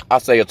 Or I'll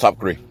say your top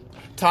three.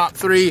 Top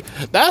three?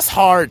 That's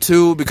hard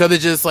too because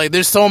it's just like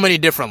there's so many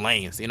different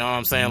lanes. You know what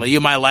I'm saying? Like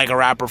you might like a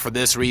rapper for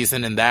this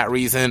reason and that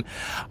reason.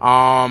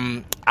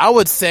 I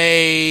would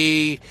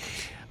say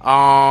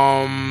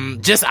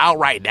just out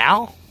right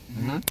now.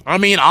 Mm-hmm. I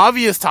mean,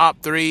 obvious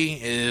top three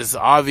is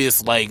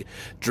obvious like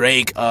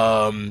Drake,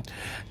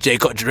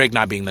 Drake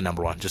not being the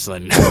number one, just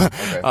letting you know.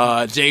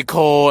 Okay. J.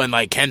 Cole and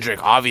like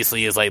Kendrick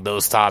obviously is like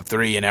those top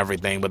three and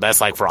everything, but that's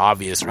like for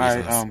obvious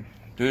reasons. Right,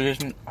 do this.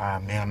 Man,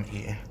 I'm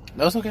eating.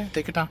 That's okay.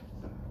 Take your time.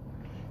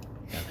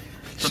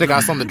 Should've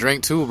got something to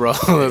drink too, bro.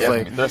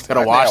 It's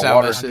gotta wash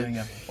out that shit.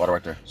 Water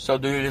right there. So,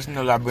 do you listen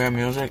to Liberian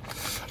music?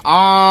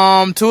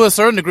 To a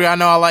certain degree, I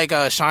know I like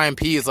Shine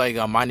P. It's like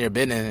Mind Your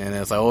Business, and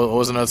it's like what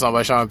was another song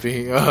by Shine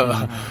P?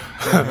 I'm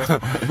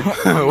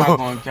not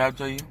gonna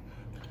capture you.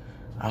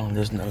 I don't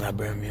listen to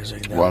Liberian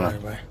music. Why not?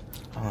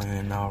 I don't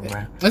even know,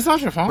 bro. It's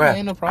not your fault.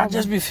 Ain't no problem. I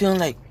just be feeling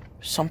like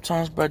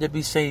sometimes, bro, they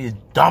be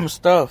saying dumb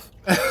stuff,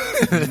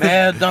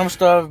 mad dumb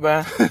stuff,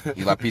 bro.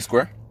 You like P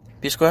Square?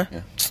 P Square?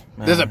 Yeah.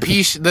 There's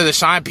a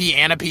Shine P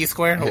and a P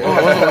Square.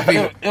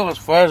 It was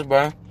first,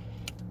 bro.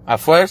 At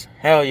first,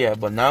 hell yeah,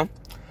 but now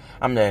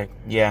I'm like,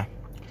 yeah.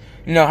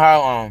 You know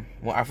how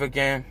when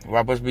African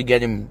rappers be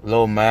getting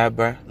little mad,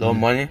 bro, little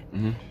money.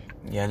 Mm-hmm.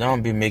 Yeah, they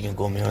don't be making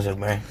good music,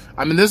 man.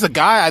 I mean, there's a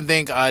guy I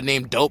think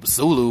named Dope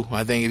Zulu.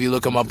 I think if you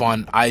look him up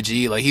on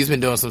IG, like he's been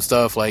doing some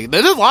stuff. Like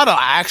there's a lot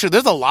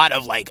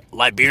of like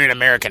Liberian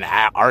American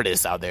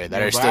artists out there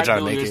that are still trying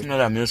to make it. Listen to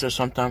that music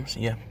sometimes.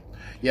 Yeah.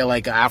 Yeah,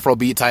 like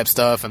Afrobeat type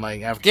stuff and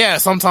like yeah.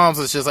 Sometimes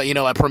it's just like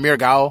like Premier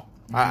Gal.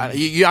 I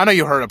know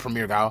you heard of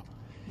Premier Gal.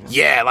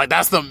 Yeah, like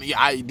that's do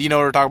you know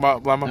what we're talking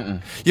about,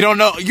 Blamah? You don't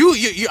know? You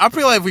I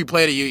feel like if we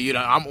played it, you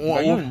know.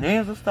 You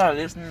need to start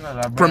listening to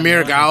that.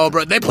 Premier Gal,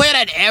 bro. They play it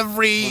at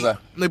every.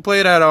 They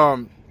play it at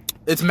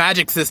it's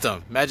Magic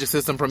System,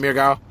 Premier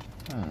Gal.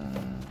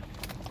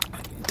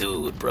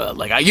 Dude, bro,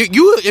 like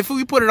you if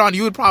we put it on,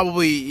 you would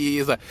probably.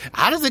 It's like,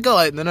 how does it go?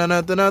 Like,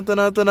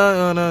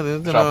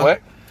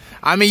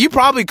 I mean, you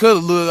probably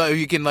could look.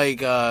 You can like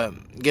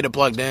get it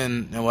plugged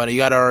in and what. You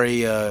got to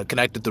already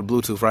connected through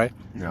Bluetooth, right?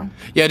 Yeah.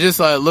 Yeah, just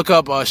look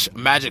up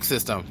Magic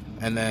System,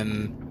 and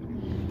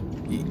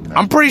then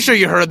I'm pretty sure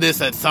you heard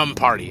this at some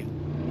party.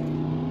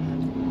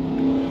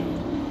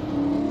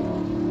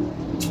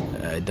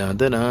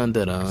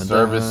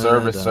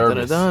 Service. I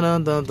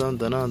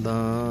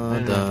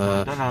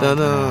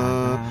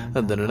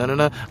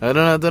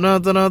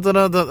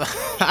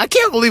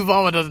can't believe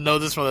Mama doesn't know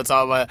this from the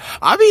top of my head.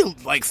 I mean,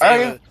 like,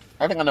 saying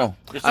I think I know.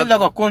 Is it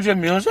like a country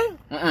music?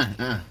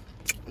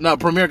 No,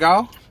 Premier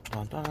Gal.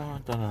 Did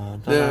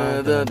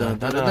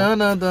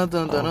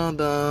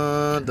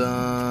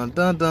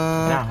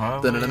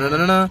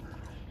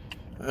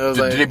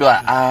they be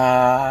like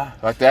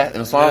that in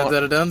the song?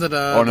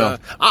 Oh no!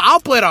 I'll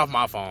play it off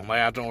my phone like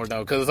after we're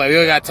done because it's like we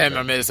only got 10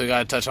 more minutes, so we got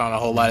to touch on a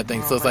whole lot of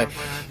things. So it's like,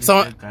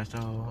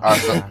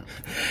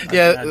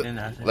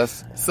 yeah.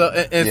 Let's. So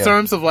in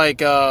terms of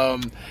like, so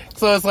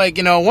it's like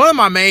one of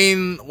my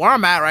main where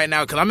I'm at right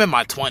now because I'm in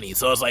my 20s.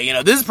 So it's like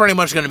this is pretty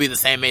much going to be the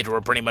same age.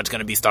 We're pretty much going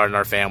to be starting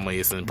our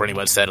families and pretty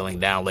much settling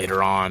down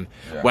later on.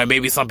 Yeah. When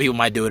maybe some people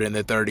might do it in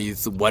their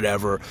 30s,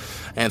 whatever,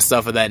 and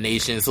stuff of that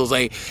nation. So it's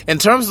like in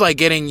terms of like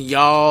getting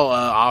y'all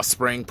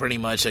offspring pretty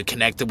much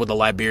connected with the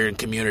Liberian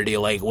community.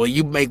 Like, will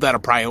you make that a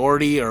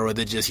priority, or would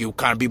it just you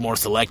kind of be more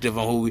selective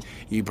on who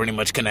you pretty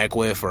much connect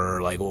with,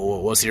 or like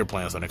what's your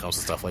plans when it comes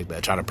to stuff like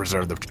that? Trying to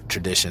preserve the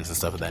traditions and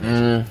stuff of that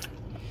nature.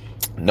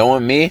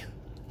 Knowing me,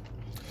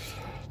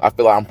 I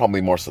feel like I'm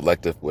probably more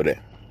selective with it.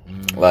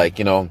 Like,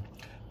 I'm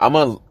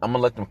gonna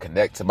let them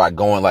connect by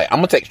going like I'm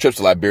gonna take trips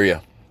to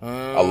Liberia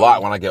a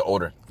lot when I get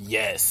older.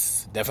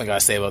 Yes, definitely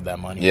gotta save up that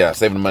money. Yeah,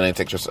 saving the money and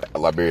take trips to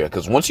Liberia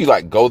because once you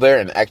like go there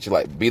and actually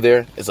like be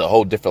there, it's a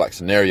whole different like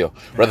scenario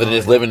rather than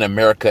just living in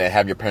America and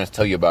have your parents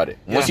tell you about it.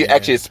 Once you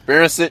actually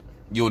experience it,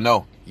 you'll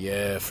know.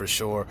 Yeah, for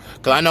sure.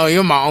 Because I know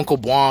even my Uncle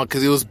Bwan,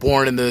 because he was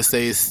born in the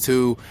States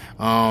too.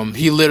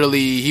 He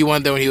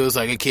went there when he was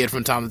like a kid.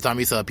 From time to time,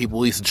 he saw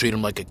people used to treat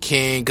him like a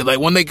king. Because like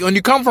when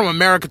you come from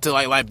America to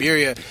like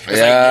Liberia, it's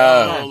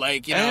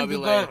like be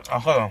like,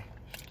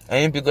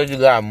 ain't because you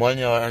got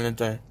money or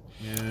anything,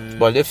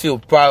 but they feel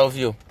proud of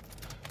you.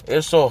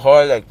 It's so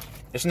hard. Like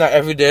it's not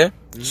every day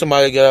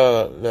somebody get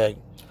like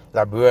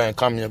Liberia and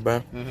come here,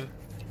 bro.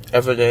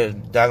 Every day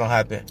that don't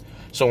happen.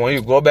 So when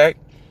you go back,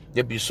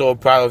 they be so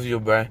proud of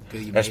you, bro.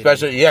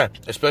 Especially your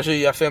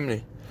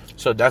family.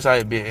 So that's how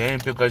it be. It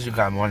ain't because you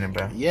got money,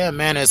 bro. Yeah,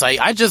 man. It's like,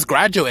 I just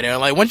graduated.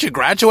 And like, once you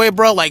graduate,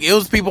 bro, like, it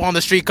was people on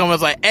the street coming,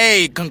 it's like,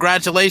 hey,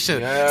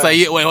 congratulations. Yeah. It's like,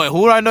 wait,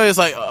 who do I know? It's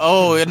like,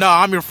 oh, no,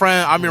 I'm your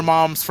friend. I'm your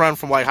mom's friend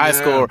from, like, high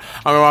school.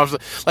 I'm your mom's,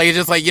 like, it's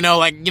just like,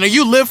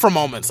 you live for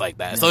moments like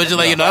that. So it's just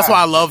like, that's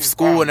why I love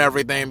school and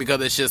everything,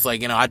 because it's just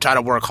like, I try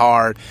to work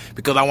hard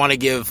because I want to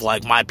give,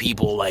 like, my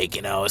people, like,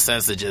 a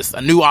sense of just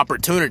new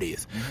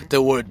opportunities to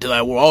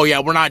like, oh, yeah,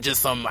 we're not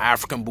just some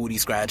African booty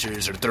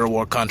scratchers or third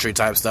world country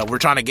type stuff. We're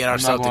trying to get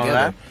ourselves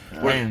together.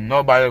 Ain't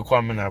nobody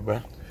coming up, bro.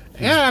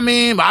 Yeah, I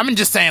mean, I'm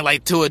just saying,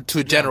 like, to a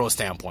general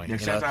standpoint.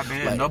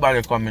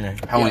 Nobody coming in.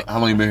 How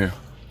long you been here?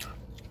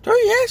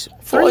 3 years.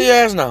 4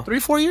 years now.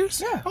 3-4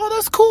 years? Yeah. Oh,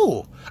 that's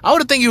cool. I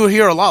would have think you were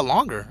here a lot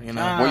longer,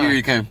 What year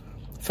you came?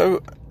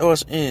 It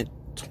was in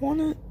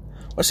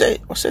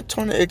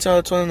 2018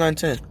 or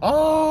 2019.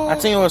 Oh. I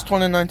think it was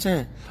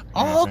 2019.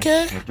 Oh,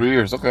 okay. 3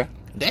 years, okay.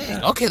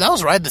 Dang, okay, that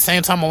was right at the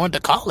same time I went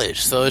to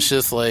college. So it's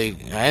just like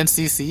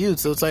NCCU.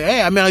 So it's like,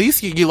 hey, I mean, at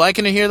least you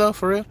liking it here though,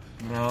 for real?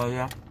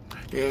 Yeah.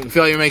 You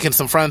feel like you're making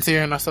some friends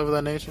here and stuff of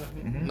that nature?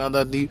 Not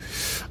that deep.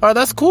 All right,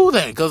 that's cool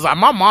then. Because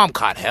my mom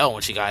caught hell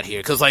when she got here.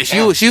 Because like she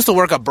used to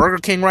work at Burger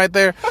King right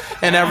there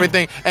and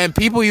everything. And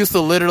people used to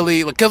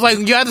literally, because like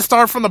you had to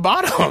start from the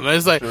bottom.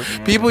 It's like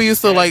people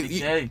used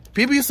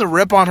to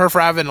rip on her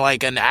for having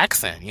like an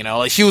accent.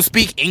 Like she would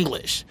speak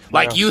English,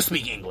 like you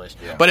speak English.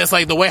 Yeah. But it's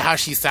like the way how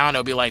she sounded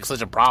would be like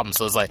such a problem.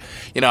 So it's like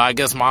I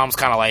guess mom's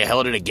kind of like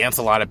held it against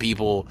a lot of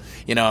people.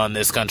 In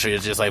this country,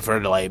 it's just like for her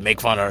to like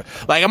make fun of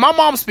her. Like my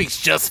mom speaks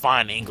just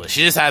fine English.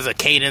 She just has a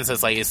cadence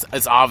that's like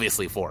it's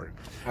obviously for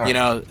her.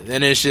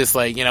 And it's just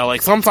like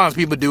like sometimes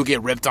people do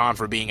get ripped on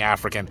for being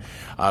African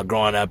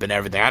growing up and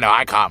everything. I know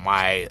I caught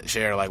my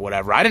share, like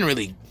whatever. I didn't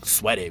really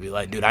sweat it. Be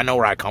like, dude, I know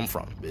where I come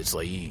from. It's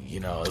like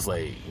it's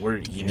like where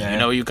you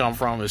know where you come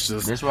from. It's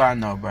just that's what I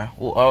know, bro.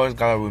 We always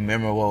gotta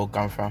remember where we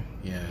come from.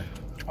 Yeah,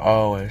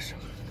 always.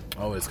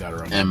 Always gotta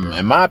remember. And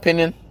in my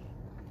opinion,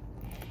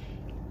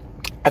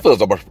 I feel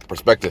it's about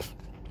perspective.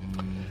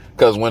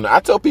 Because when I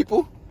tell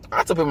people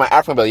my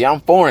African, but yeah, I'm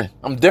foreign.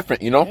 I'm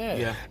different, you know?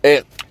 Yeah.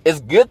 It's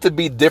good to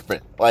be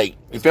different. Like,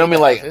 you feel me?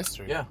 Like,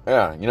 history.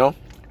 yeah, you know?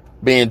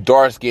 Being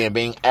dark skinned,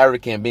 being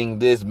African, being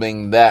this,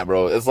 being that,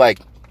 bro. It's like,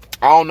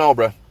 I don't know,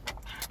 bro.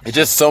 It's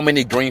just so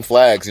many green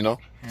flags, you know?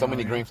 So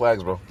many green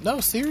flags, bro. No,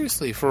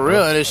 seriously, for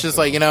real. And it's just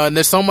like, you know, and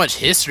there's so much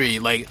history.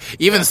 Like,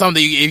 even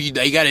something you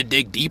got to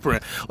dig deeper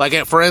in.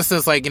 Like, for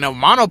instance, like, you know,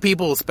 mono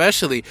people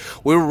especially,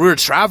 we're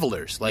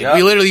travelers. Like,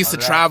 we literally used to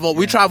travel.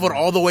 We traveled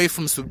all the way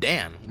from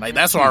Sudan. Like,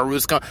 that's where our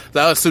roots come.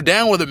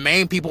 Sudan were the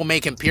main people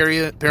making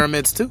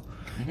pyramids, too.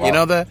 Wow. You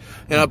know that?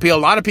 You know, a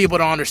lot of people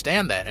don't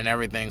understand that and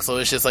everything. So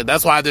it's just like,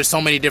 that's why there's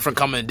so many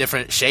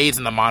different shades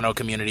in the mono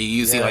community.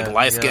 You see like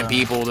light-skinned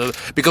people,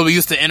 because we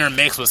used to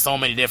intermix with so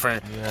many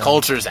different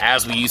cultures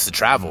as we used to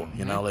travel.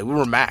 You know, like we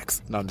were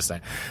Max. No, I'm just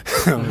saying.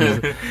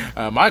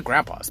 My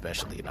grandpa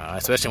especially, you know,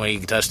 especially when he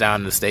touched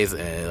down in the States,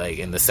 like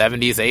in the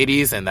 70s,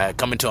 80s, and that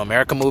Coming to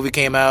America movie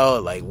came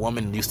out, like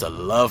women used to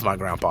love my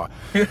grandpa.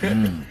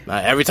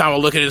 Every time I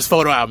look at his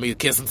photo of me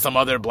kissing some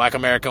other black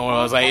American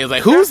woman, it's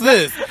like, who's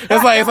this?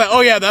 It's like, oh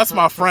yeah, that's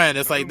my friend.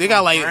 It's like they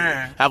got like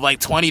have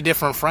like 20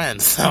 different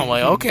friends. I'm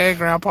like, okay,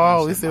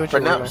 grandpa, we see what you're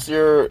doing. Pronounce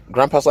your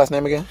grandpa's last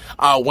name again?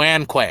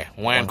 Wan Kwe.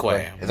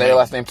 Is that your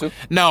last name too?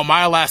 No,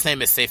 my last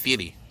name is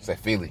Sefili.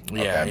 Sefili.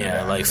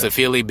 Yeah, like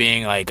Sefili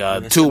being like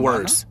 2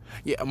 words.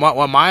 Yeah,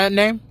 my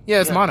name?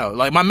 Yeah, it's Mono.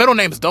 Like my middle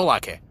name is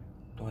Dolake.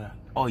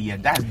 Oh yeah,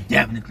 that's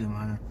definitely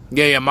Mono.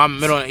 Yeah, my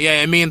middle.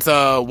 Yeah, it means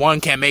one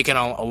can't make it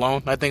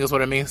alone. I think is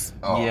what it means.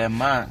 Oh. Yeah,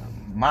 my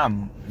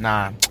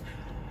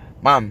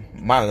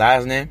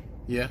last name.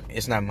 Yeah,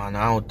 it's not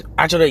Mono.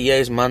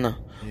 It's Mono,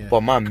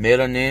 but my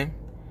middle name,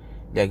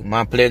 like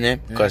my play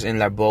name, because in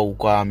Liberia we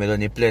call our middle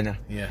name play name.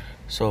 Yeah.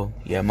 So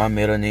yeah, my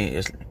middle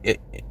name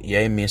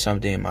it means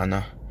something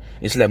Mono.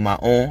 It's like my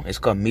own. It's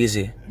called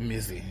Mizi.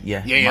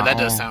 Yeah, that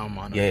does sound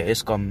Mono. Yeah,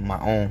 it's called my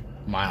own.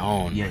 My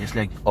own. Yeah, it's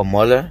like a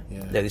mother.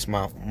 Yeah. That is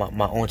my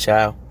own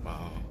child. My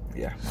own.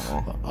 Yeah, my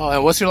own. Oh,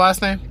 and what's your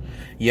last name?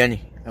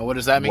 Yini. And what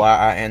does that mean?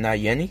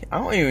 Yini. Yini? I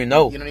don't even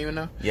know. You don't even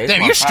know? Yeah,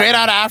 damn, you're straight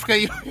out of Africa.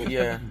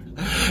 Yeah.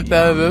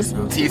 That is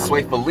T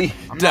Swayfully.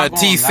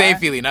 T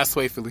Safely, not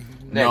Swayfully.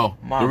 No,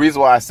 the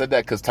reason why I said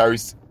that because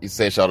Tyrese he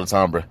says shit all the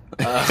time, bro.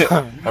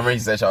 I remember he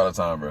said shit all the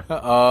time, bro.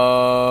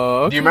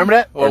 Okay. Do you remember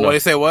that? Or what he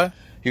say? What?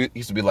 He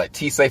used to be like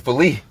T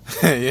Safely.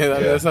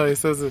 That's how he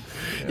says it.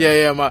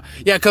 Yeah,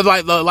 because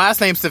like the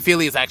last name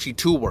Safili is actually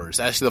 2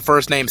 words. Actually, the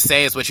first name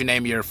Say is what you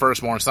name your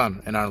firstborn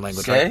son in our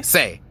language. Say? Right?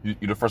 Say. You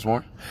the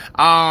firstborn?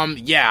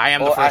 Yeah, I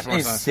am the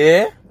firstborn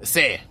son.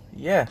 Say.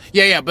 Yeah,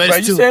 but bro,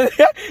 it's you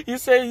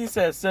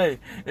said say.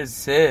 It's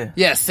say.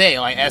 Yeah, say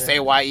like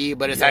SAYE,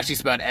 but it's actually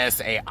spelled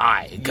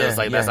SAI because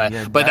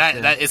but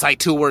that it's like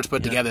 2 words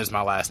put together is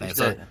my last name.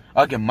 So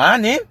okay, my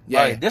name.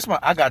 Yeah, this one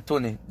I got 2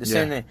 names. The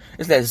same name.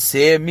 It's like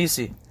say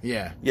Missy.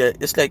 Yeah.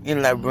 It's like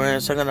in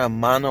Liberian, second of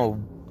Mono,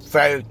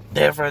 very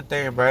different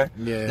thing, bro.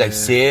 Yeah. Like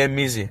say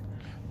Missy.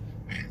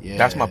 Yeah.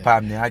 That's my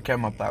pop name. I carry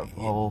my pop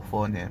whole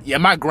full name. Yeah,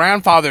 my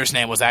grandfather's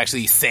name was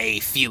actually Say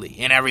Feely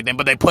and everything,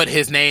 but they put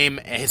his name,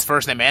 his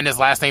first name, and his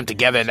last name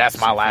together, and that's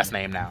my last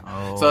name now.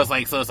 Oh. So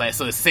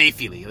it's Say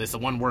Feely. It's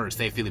 1 word,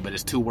 Say Feely, but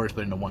it's 2 words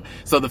put into one.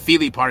 So the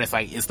Feely part is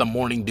like it's the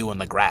morning dew in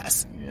the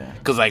grass. Yeah.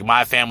 Because like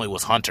my family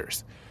was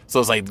hunters,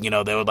 so it's like, you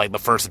know, they were like the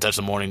first to touch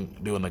the morning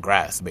dew in the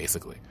grass,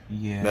 basically.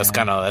 Yeah. That's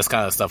kind of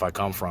the stuff I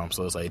come from.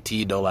 So it's like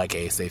T do like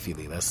A Say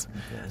Feely. That's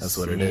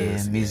what it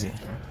is. Easy.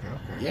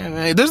 Yeah,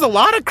 man. There's a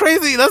lot of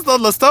crazy. That's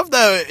the stuff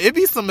that it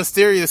be some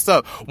mysterious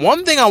stuff.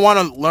 One thing I want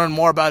to learn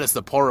more about is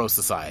the Poro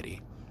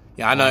Society.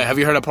 Yeah, I know. Have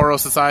you heard of Poro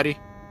Society?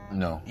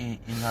 No. In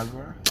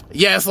Liberia?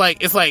 Yeah, it's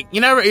like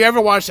you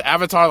ever watched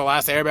Avatar: The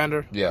Last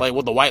Airbender? Yeah. Like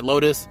with the White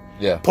Lotus.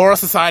 Yeah. Poro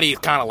Society is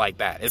kind of like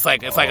that. It's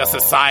like a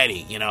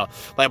society, you know.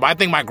 Like I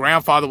think my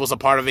grandfather was a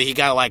part of it. He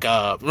got like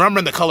remember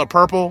in The Color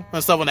Purple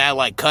and stuff when they had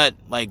like cut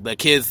like the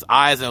kid's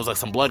eyes and it was like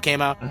some blood came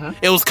out. Mm-hmm.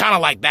 It was kind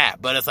of like that,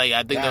 but it's like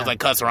I think there was like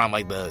cuts around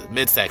like the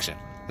midsection.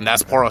 And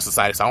that's Poro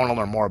Society, so I want to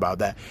learn more about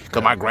that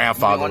because my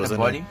grandfather was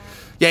in it.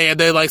 Yeah,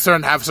 they like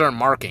have certain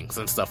markings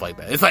and stuff like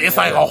that. It's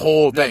like a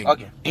whole thing.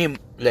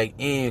 Okay,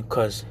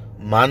 because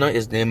Mano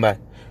is named by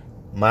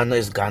Mano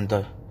is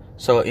Ganta,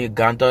 so in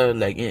Ganta,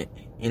 like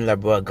in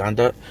Liberia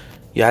Ganta,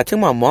 yeah, I think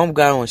my mom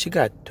got one. She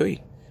got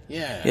 3.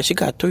 Yeah, she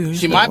got 3.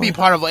 She might be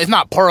part of. It's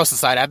not Poro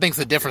Society. I think it's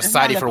a different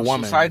society for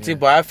women. Society,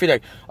 but I feel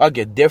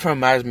like different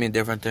might mean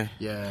different thing.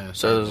 Yeah.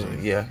 So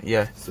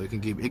yeah. So it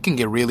can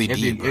get really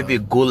deep. It be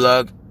good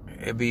luck.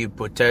 It be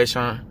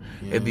protection.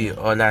 Yeah. It be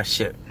all that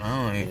shit.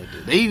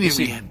 They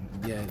even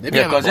they be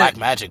having black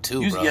magic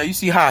too, bro. Yeah, you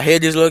see how her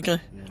head is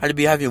looking? I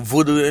be having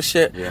voodoo and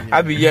shit. Yeah.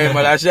 I be yelling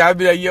about that shit. I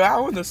be like, yo, I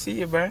want to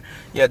see it, bro.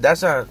 Yeah, that's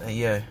how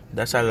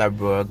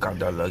Liberia got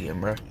that looking,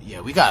 bro.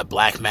 Yeah, we got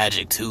black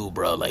magic too,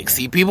 bro. Like,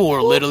 see, people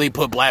will literally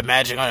put black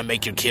magic on and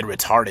make your kid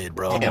retarded,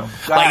 bro. Damn.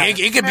 Like,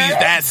 it could be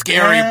that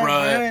scary,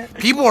 bro.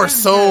 People are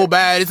so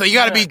bad. It's like you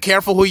got to be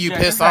careful who you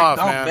piss off,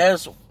 man. Don't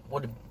mess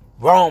with the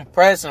wrong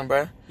person,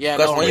 bro. Yeah,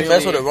 because when you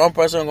mess with the wrong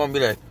person, I'm gonna be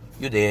like,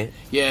 You did.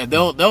 Yeah,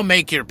 they'll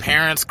make your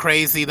parents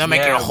crazy. They'll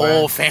make your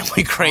whole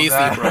family crazy,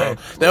 bro.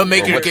 They'll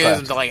make your kids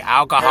into like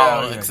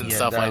alcoholics and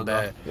stuff like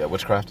that. Yeah,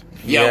 witchcraft.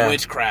 Yeah,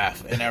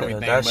 witchcraft and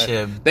everything. That but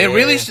shit they bad.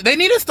 really they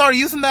need to start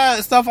using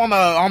that stuff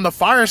on the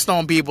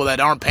Firestone people that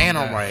aren't paying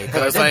them right.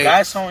 Because They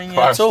got some in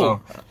here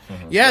too.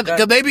 yeah,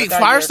 because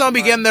Firestone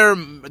be getting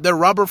their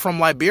rubber from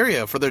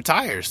Liberia for their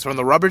tires from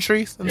the rubber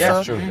trees and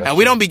stuff. True, and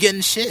we don't be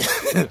getting shit.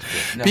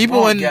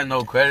 People don't in get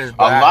no credit.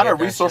 A lot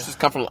of resources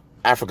come from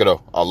Africa,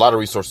 though. A lot of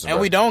resources, and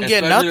bro. we don't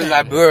get Especially nothing.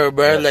 Liberia,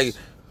 bro. Like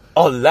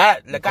a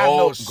lot. Like I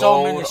know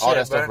so many all that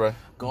shit, stuff, bro.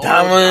 Gold,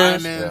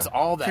 diamonds,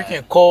 all that.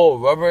 Freaking coal,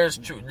 rubbers,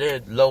 they're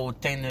low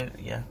thing.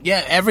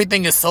 Yeah,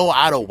 everything is so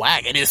out of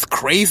whack, and it's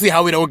crazy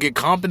how we don't get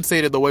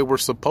compensated the way we're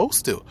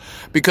supposed to.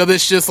 Because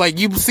it's just like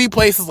you see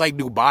places like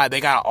Dubai,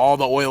 they got all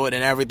the oil and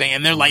everything,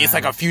 and they're like it's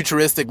like a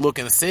futuristic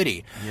looking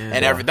city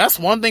and everything. That's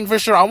one thing for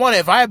sure. I want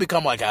if I had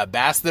become like an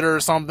ambassador or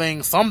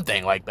something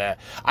like that.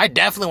 I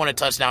definitely want to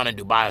touch down in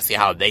Dubai and see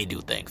how they do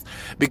things.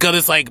 Because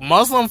it's like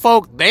Muslim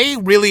folk, they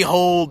really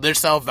hold their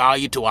self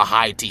value to a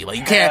high T. Like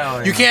you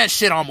can't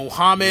shit on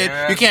Muhammad.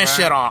 You can't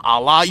shit on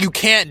Allah. You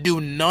can't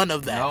do none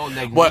of that. No,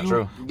 like but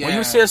true. When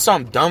you say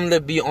something dumb,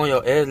 that be on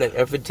your head like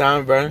every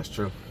time, bro. That's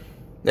true.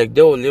 Like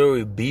they will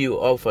literally beat you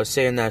up for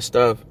saying that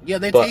stuff. Yeah,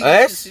 they but take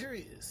it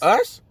serious.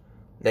 Us,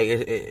 like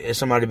if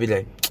somebody be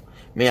like,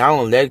 man, I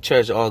don't like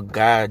church or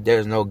God.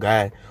 There's no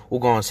God. We're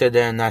gonna sit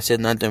there and not say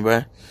nothing,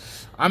 bro.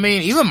 I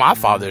mean, even my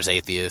father's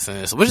atheist,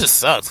 which just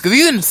sucks because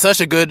he's in such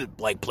a good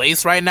like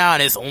place right now,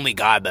 and it's only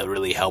God that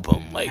really help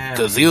him. Like,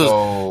 because he was,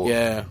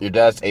 Your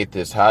dad's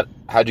atheist. How'd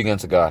you get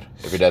into God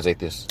if your dad's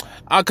atheist?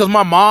 Because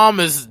my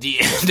mom is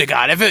into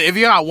God. If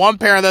you got one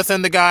parent that's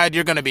into God,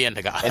 you're gonna be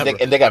into God.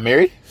 And they got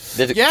married?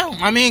 Yeah,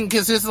 I mean,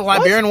 because it's a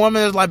Liberian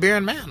woman, is a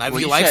Liberian man.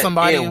 If you like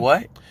somebody,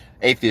 what?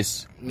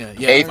 Atheist. Yeah.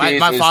 Atheist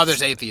My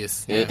father's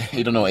atheist. Yeah.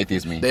 You don't know what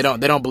atheist means. They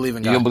don't believe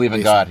in God. You don't believe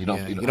in God. You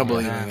don't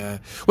believe in God.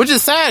 Which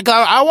is sad,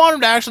 because I want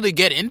him to actually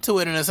get into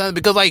it in a sense,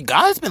 because like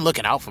God's been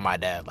looking out for my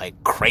dad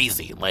like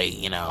crazy. Like,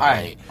 you know.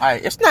 Alright.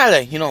 It's not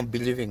like you don't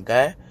believe in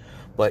God,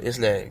 but it's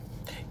like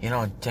you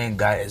don't think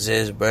God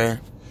exists, bro.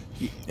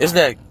 It's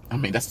like, I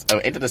mean, that's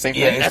ain't it the same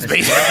thing? Yeah,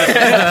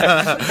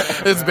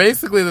 That's it's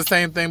basically the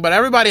same thing, but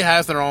everybody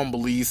has their own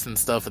beliefs and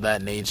stuff of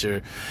that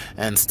nature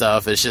and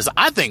stuff. It's just,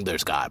 I think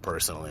there's God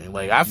personally.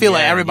 Like, I feel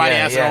like everybody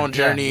has their own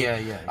journey.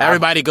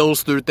 Everybody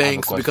goes through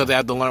things because they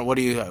have to learn. What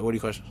do you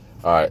question?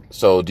 All right.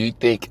 So, do you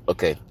think?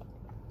 Okay,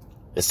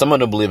 if someone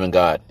don't believe in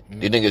God, do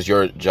you think it's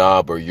your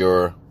job or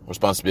your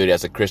responsibility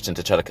as a Christian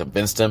to try to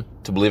convince them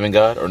to believe in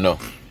God, or no?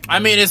 I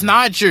mean, it's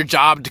not your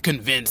job to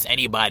convince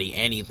anybody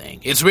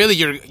anything. It's really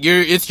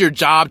it's your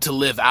job to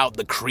live out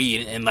the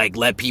creed and like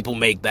let people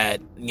make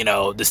that, you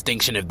know,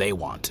 distinction if they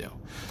want to.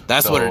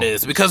 That's what it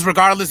is. Because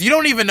regardless, you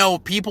don't even know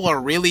people are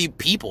really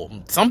people.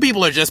 Some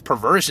people are just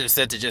perversions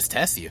set to just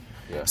test you.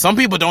 Yeah. Some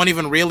people don't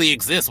even really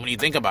exist when you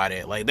think about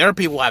it. Like, there are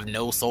people who have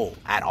no soul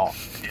at all.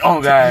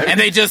 oh God, and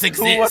they just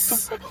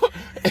exist.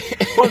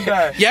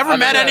 You ever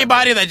met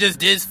anybody that just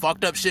did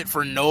fucked up shit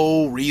for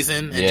no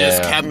reason and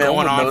just kept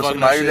going on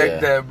fucking up shit?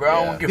 Like that,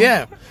 bro.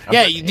 Yeah.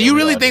 Do you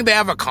really think they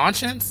have a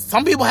conscience?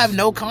 Some people have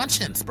no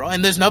conscience, bro,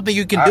 and there's nothing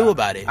you can do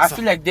about it. I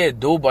feel like they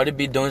do, but they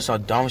be doing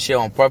some dumb shit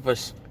on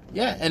purpose.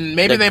 Yeah, and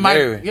maybe they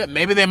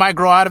might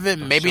grow out of it,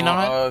 maybe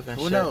not.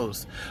 Who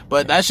knows?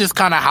 But that's just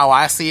kind of how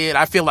I see it.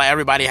 I feel like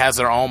everybody has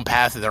their own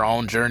path, their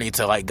own journey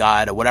to like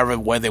God, or whatever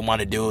way they want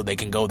to do it, they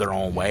can go their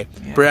own way.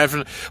 Yeah.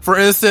 For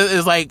instance,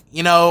 it's like,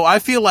 you know, I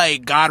feel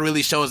like God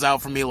really shows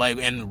out for me like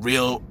in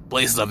real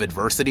places of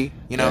adversity,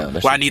 you know,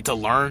 where I need to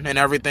learn and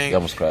everything. You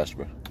almost crashed,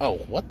 bro. Oh,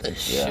 what the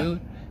shoot?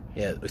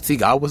 Yeah, see,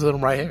 God was with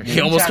him right here.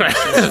 He almost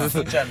crashed.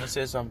 He's trying to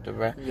say something,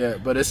 right? Yeah,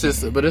 but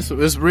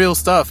it's real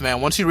stuff, man.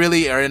 Once you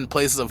really are in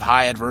places of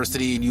high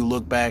adversity and you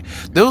look back,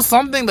 there was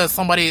something that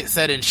somebody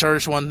said in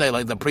church one day,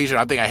 like the preacher,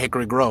 I think at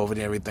Hickory Grove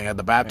and everything, at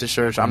the Baptist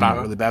church. I'm not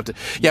really Baptist.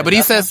 Yeah, but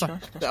he says,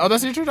 oh,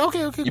 that's your church?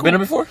 Okay, cool. You been there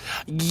before?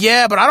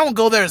 Yeah, but I don't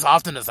go there as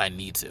often as I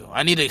need to.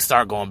 I need to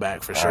start going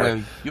back for sure.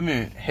 Wait, you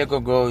mean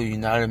Hickory Grove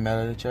United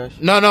Methodist Church?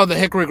 No, the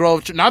Hickory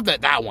Grove, not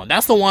that one.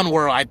 That's the one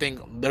where I think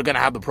they're going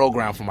to have the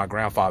program for my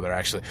grandfather,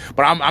 actually.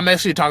 But I'm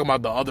actually talking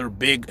about the other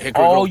big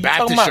Hickory Grove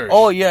Baptist church.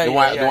 Oh, yeah. The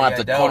one at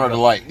the corner of the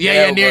light.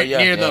 Yeah,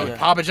 near the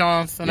Papa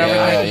John's and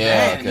everything.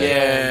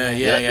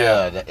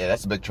 Yeah,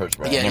 that's a big church,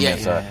 bro.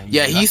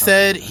 Yeah, he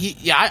said,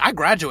 I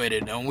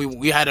graduated and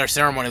we had our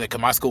ceremony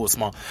because my school was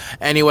small.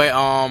 Anyway,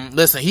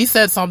 listen, he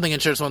said something in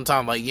church one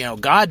time, like, you know,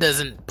 God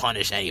doesn't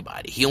punish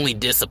anybody. He only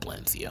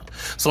disciplines you.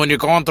 So when you're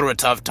going through a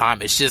tough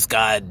time, it's just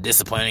God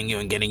disciplining you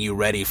and getting you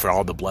ready for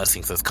all the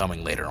blessings that's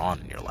coming later on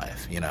in your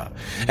life, you know?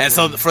 And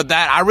so for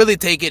that, I really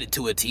take it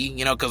to a T,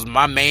 you know, because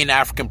my main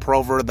African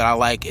proverb that I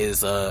like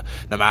is, no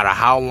matter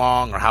how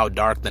long or how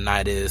dark the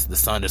night is, the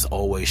sun is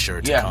always sure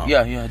to come.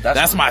 Yeah.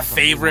 That's my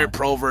favorite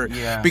proverb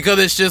because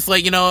it's just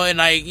like, you know, and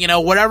like, you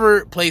know,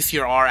 whatever place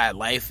you are at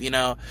life, you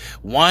know,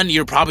 one,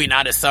 you're probably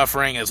not as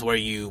suffering as where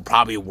you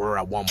probably were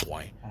at one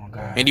point.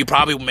 And you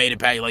probably made it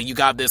past, like, you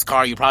got this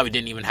car, you probably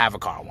didn't even have a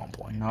car at one point.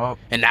 point. Nope.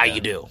 And now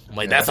you do.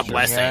 Like, that's a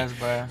blessing. Yes,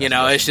 bro. You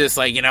know, it's just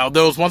like, you know,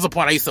 there was once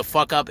upon I used to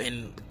fuck up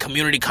in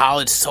community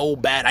college so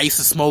bad. I used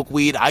to smoke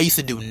weed. I used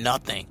to do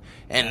nothing.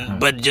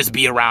 But just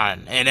be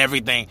around and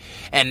everything.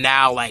 And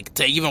now, like,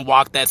 to even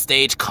walk that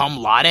stage cum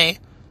laude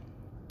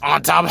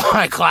on top of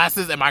my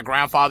classes, and my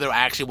grandfather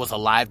actually was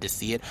alive to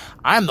see it.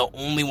 I'm the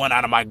only one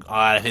out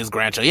of his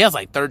grandchildren. He has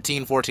like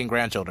 13, 14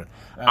 grandchildren.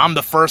 I'm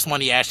the first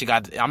one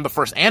I'm the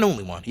first and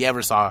only one he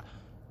ever saw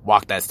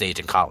walk that stage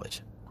in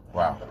college.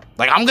 Wow.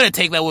 Like, I'm going to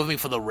take that with me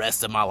for the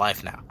rest of my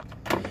life now.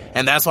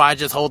 And that's why I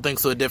just hold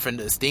things to a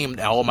different esteem.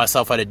 I hold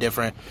myself at a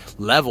different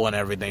level and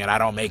everything. And I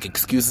don't make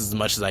excuses as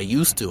much as I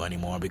used to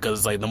anymore. Because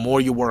it's like, the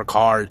more you work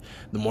hard,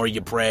 the more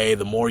you pray,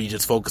 the more you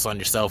just focus on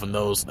yourself and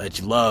those that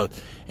you love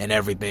and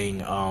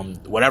everything.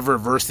 Whatever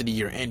adversity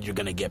you're in, you're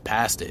going to get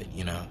past it,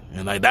 you know.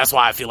 And like, that's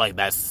why I feel like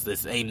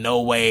this ain't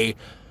no way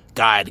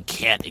God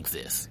can't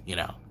exist, you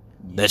know.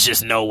 There's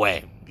just no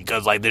way.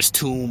 Because, like, there's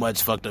too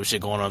much fucked up shit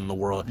going on in the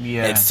world.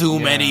 Yeah, it's too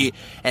many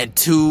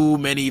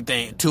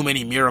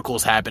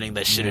miracles happening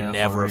that should have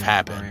never have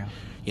happened.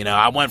 You know,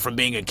 I went from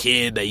being a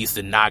kid that used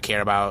to not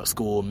care about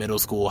school, middle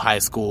school, high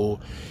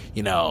school,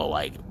 you know,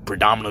 like,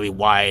 predominantly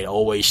white,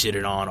 always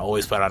shitted on,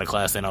 always put out of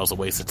class, and it was a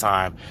waste of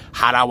time.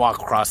 How'd I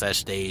walk across that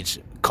stage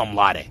cum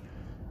laude?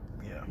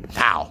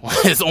 How?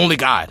 It's only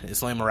God.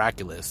 It's only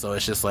miraculous. So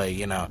it's just like,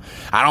 you know,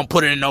 I don't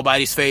put it in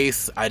nobody's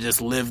face. I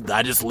just live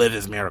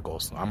his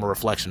miracles. I'm a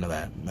reflection of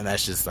that. And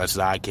that's just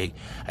how I keep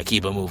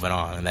it moving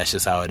on. And that's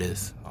just how it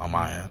is on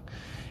my end.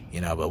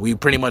 You know, but we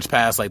pretty much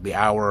passed like the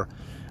hour.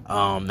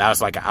 Now it's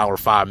like an hour,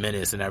 5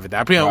 minutes and everything.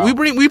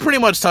 We pretty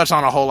much touched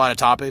on a whole lot of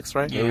topics,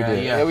 right?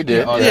 Yeah, we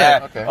did.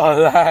 Okay. A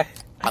lot.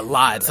 A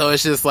lot. So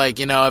it's just like,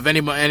 you know, if any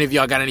of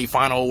y'all got any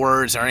final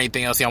words or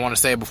anything else y'all want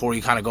to say before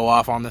you kind of go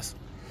off on this?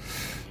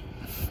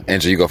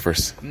 Andrew, you go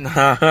first.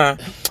 Nah,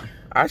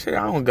 actually,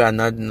 I don't got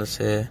nothing to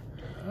say.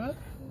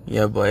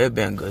 Yeah, but it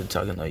been good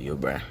talking to you,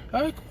 bro.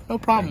 No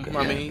problem.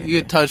 I mean,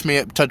 you can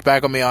touch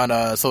back on me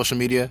on social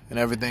media and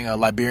everything.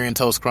 Liberian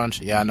Toast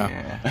Crunch. Yeah, I know.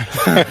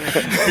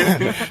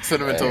 Yeah.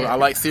 Cinnamon toast. I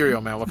like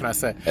cereal, man. What can I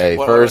say? Hey,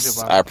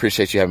 first, I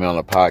appreciate you having me on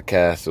the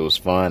podcast. It was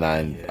fun.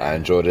 I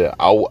enjoyed it.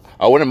 I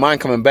wouldn't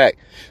mind coming back.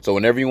 So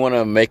whenever you want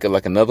to make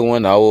like another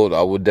one, I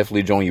would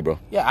definitely join you, bro.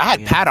 Yeah, I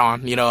had Pat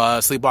on, you know,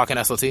 Sleepwalking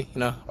SLT, you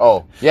know.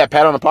 Oh, yeah,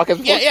 Pat on the podcast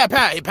before? Yeah,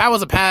 Pat. Pat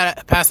was a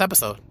past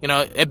episode. You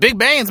know, at Big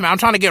Baines, man, I'm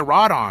trying to get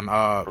Rod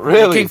on.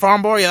 Really? King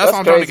Farm Boy? Yeah, that's what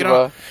I'm crazy,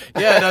 trying to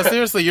get on. Yeah, no,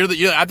 seriously,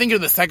 I think you're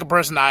the second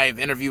person I've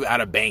interviewed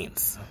out of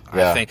Baines.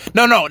 Yeah. I think.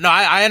 No,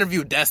 I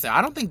interviewed Destin.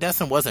 I don't think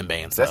Destin was in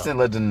Baines. Destin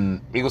lived in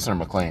Eagleson or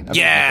McLean.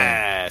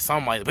 Yeah,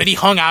 something like that. But he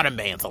hung out in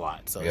Baines a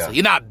lot. So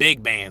he's not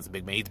Big Baines.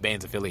 He's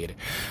Baines affiliated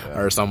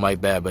or something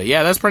like that. But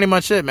yeah, that's pretty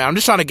much it, man. I'm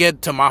just trying to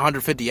get to my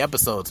 150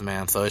 episodes,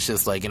 man. So it's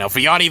just like, you know, for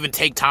y'all to even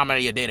take time out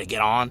of your day to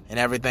get on and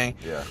everything,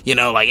 you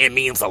know, like, it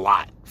means a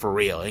lot. For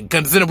real. And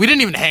consider we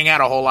didn't even hang out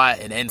a whole lot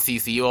in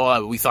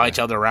NCC. We saw each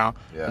other around.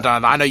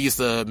 I know you used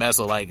to mess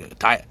with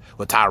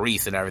with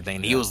Tyrese and everything.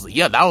 And he was,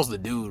 that was the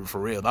dude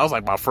for real. That was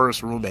like my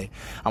first roommate.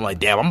 I'm like,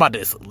 damn, I'm about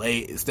to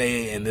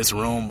stay in this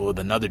room with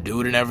another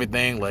dude and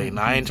everything. Like,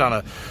 I ain't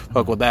trying to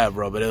fuck with that,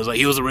 bro. But it was like,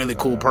 he was a really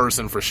cool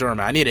person for sure,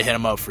 man. I need to hit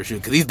him up for sure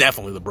because he's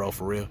definitely the bro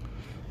for real.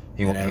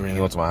 He went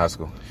to my high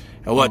school.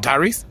 And what,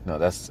 Tyrese? No,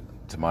 that's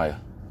Tamaya.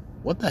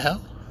 What the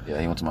hell? Yeah,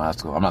 he went to my high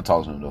school. I'm not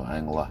talking to him though. I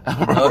ain't gonna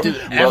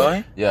lie.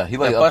 Really? Yeah, he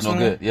like up no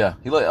good. Yeah,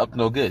 he like up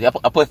no good. Yeah,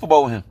 I play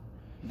football with him.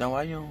 Then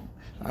why you don't?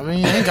 I mean,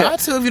 you ain't got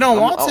to if you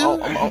don't want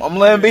to. I'm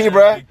letting be,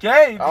 bro.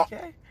 Okay.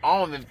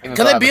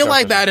 Cause it be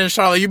like that in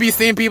Charlotte. You be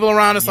seeing people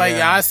around. It's like,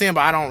 I see him,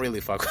 but I don't really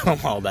fuck with them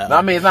all that. No,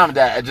 I mean, it's not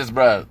that. It's just,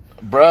 bro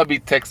be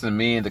texting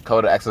me and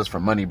Dakota access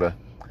for money, bro.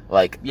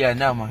 Like,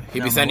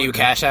 He be sending you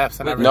cash apps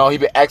and everything? No, he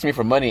be asking me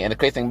for money. And the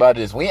crazy thing about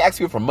it is, when he asks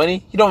you for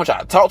money, he don't even try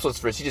to talk to us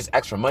first. He just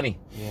asks for money.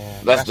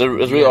 Yeah, that's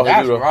really all he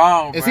do. That's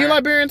wrong, Is he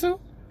Liberian too?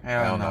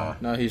 Hell no.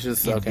 No, he's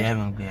just okay.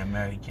 Definitely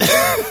American.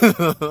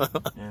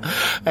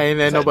 Ain't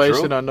there nobody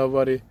shit on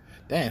nobody.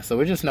 Damn, so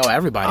we just know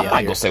everybody out I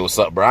ain't gonna say what's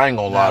up, bro. I ain't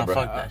gonna lie, bro.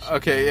 Fuck that shit.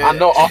 Okay, yeah. I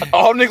know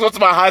all niggas went to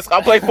my high school.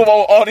 I play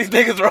football with all these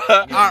niggas, bro.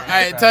 All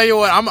right, tell you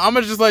what, I'm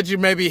gonna just let you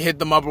maybe hit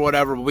them up or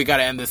whatever, but we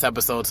gotta end this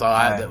episode, so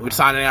we're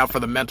signing out for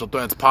the Mental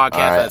Threats podcast.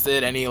 Right. That's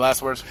it. Any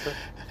last words?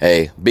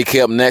 Hey,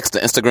 BK up next to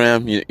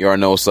Instagram. You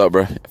already know what's up,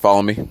 bro.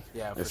 Follow me.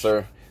 Yeah, yes,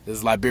 sir. This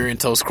is Liberian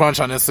Toast Crunch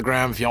on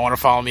Instagram. If y'all want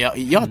to follow me,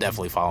 y'all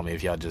definitely follow me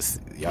if y'all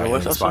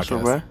what's up, social,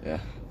 bro?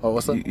 Yeah. Oh,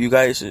 what's up? You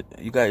got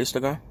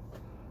Instagram?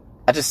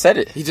 I just said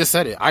it. He just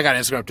said it. I got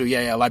Instagram too.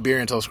 Yeah.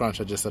 Liberian Toast Crunch.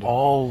 I just said it.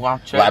 Oh, I'm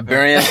checking.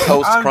 Liberian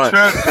Toast Crunch.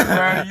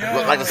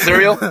 Like a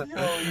cereal?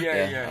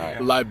 Yeah.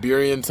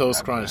 Liberian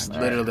Toast Crunch.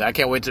 Literally. I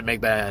can't wait to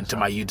make that into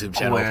my YouTube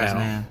channel.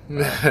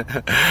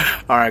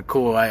 All right,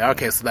 cool.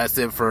 Okay, so that's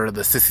it for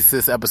the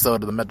 66th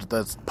episode of the Mental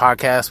Threats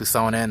podcast. We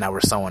sewing in. Now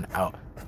we're sewing out.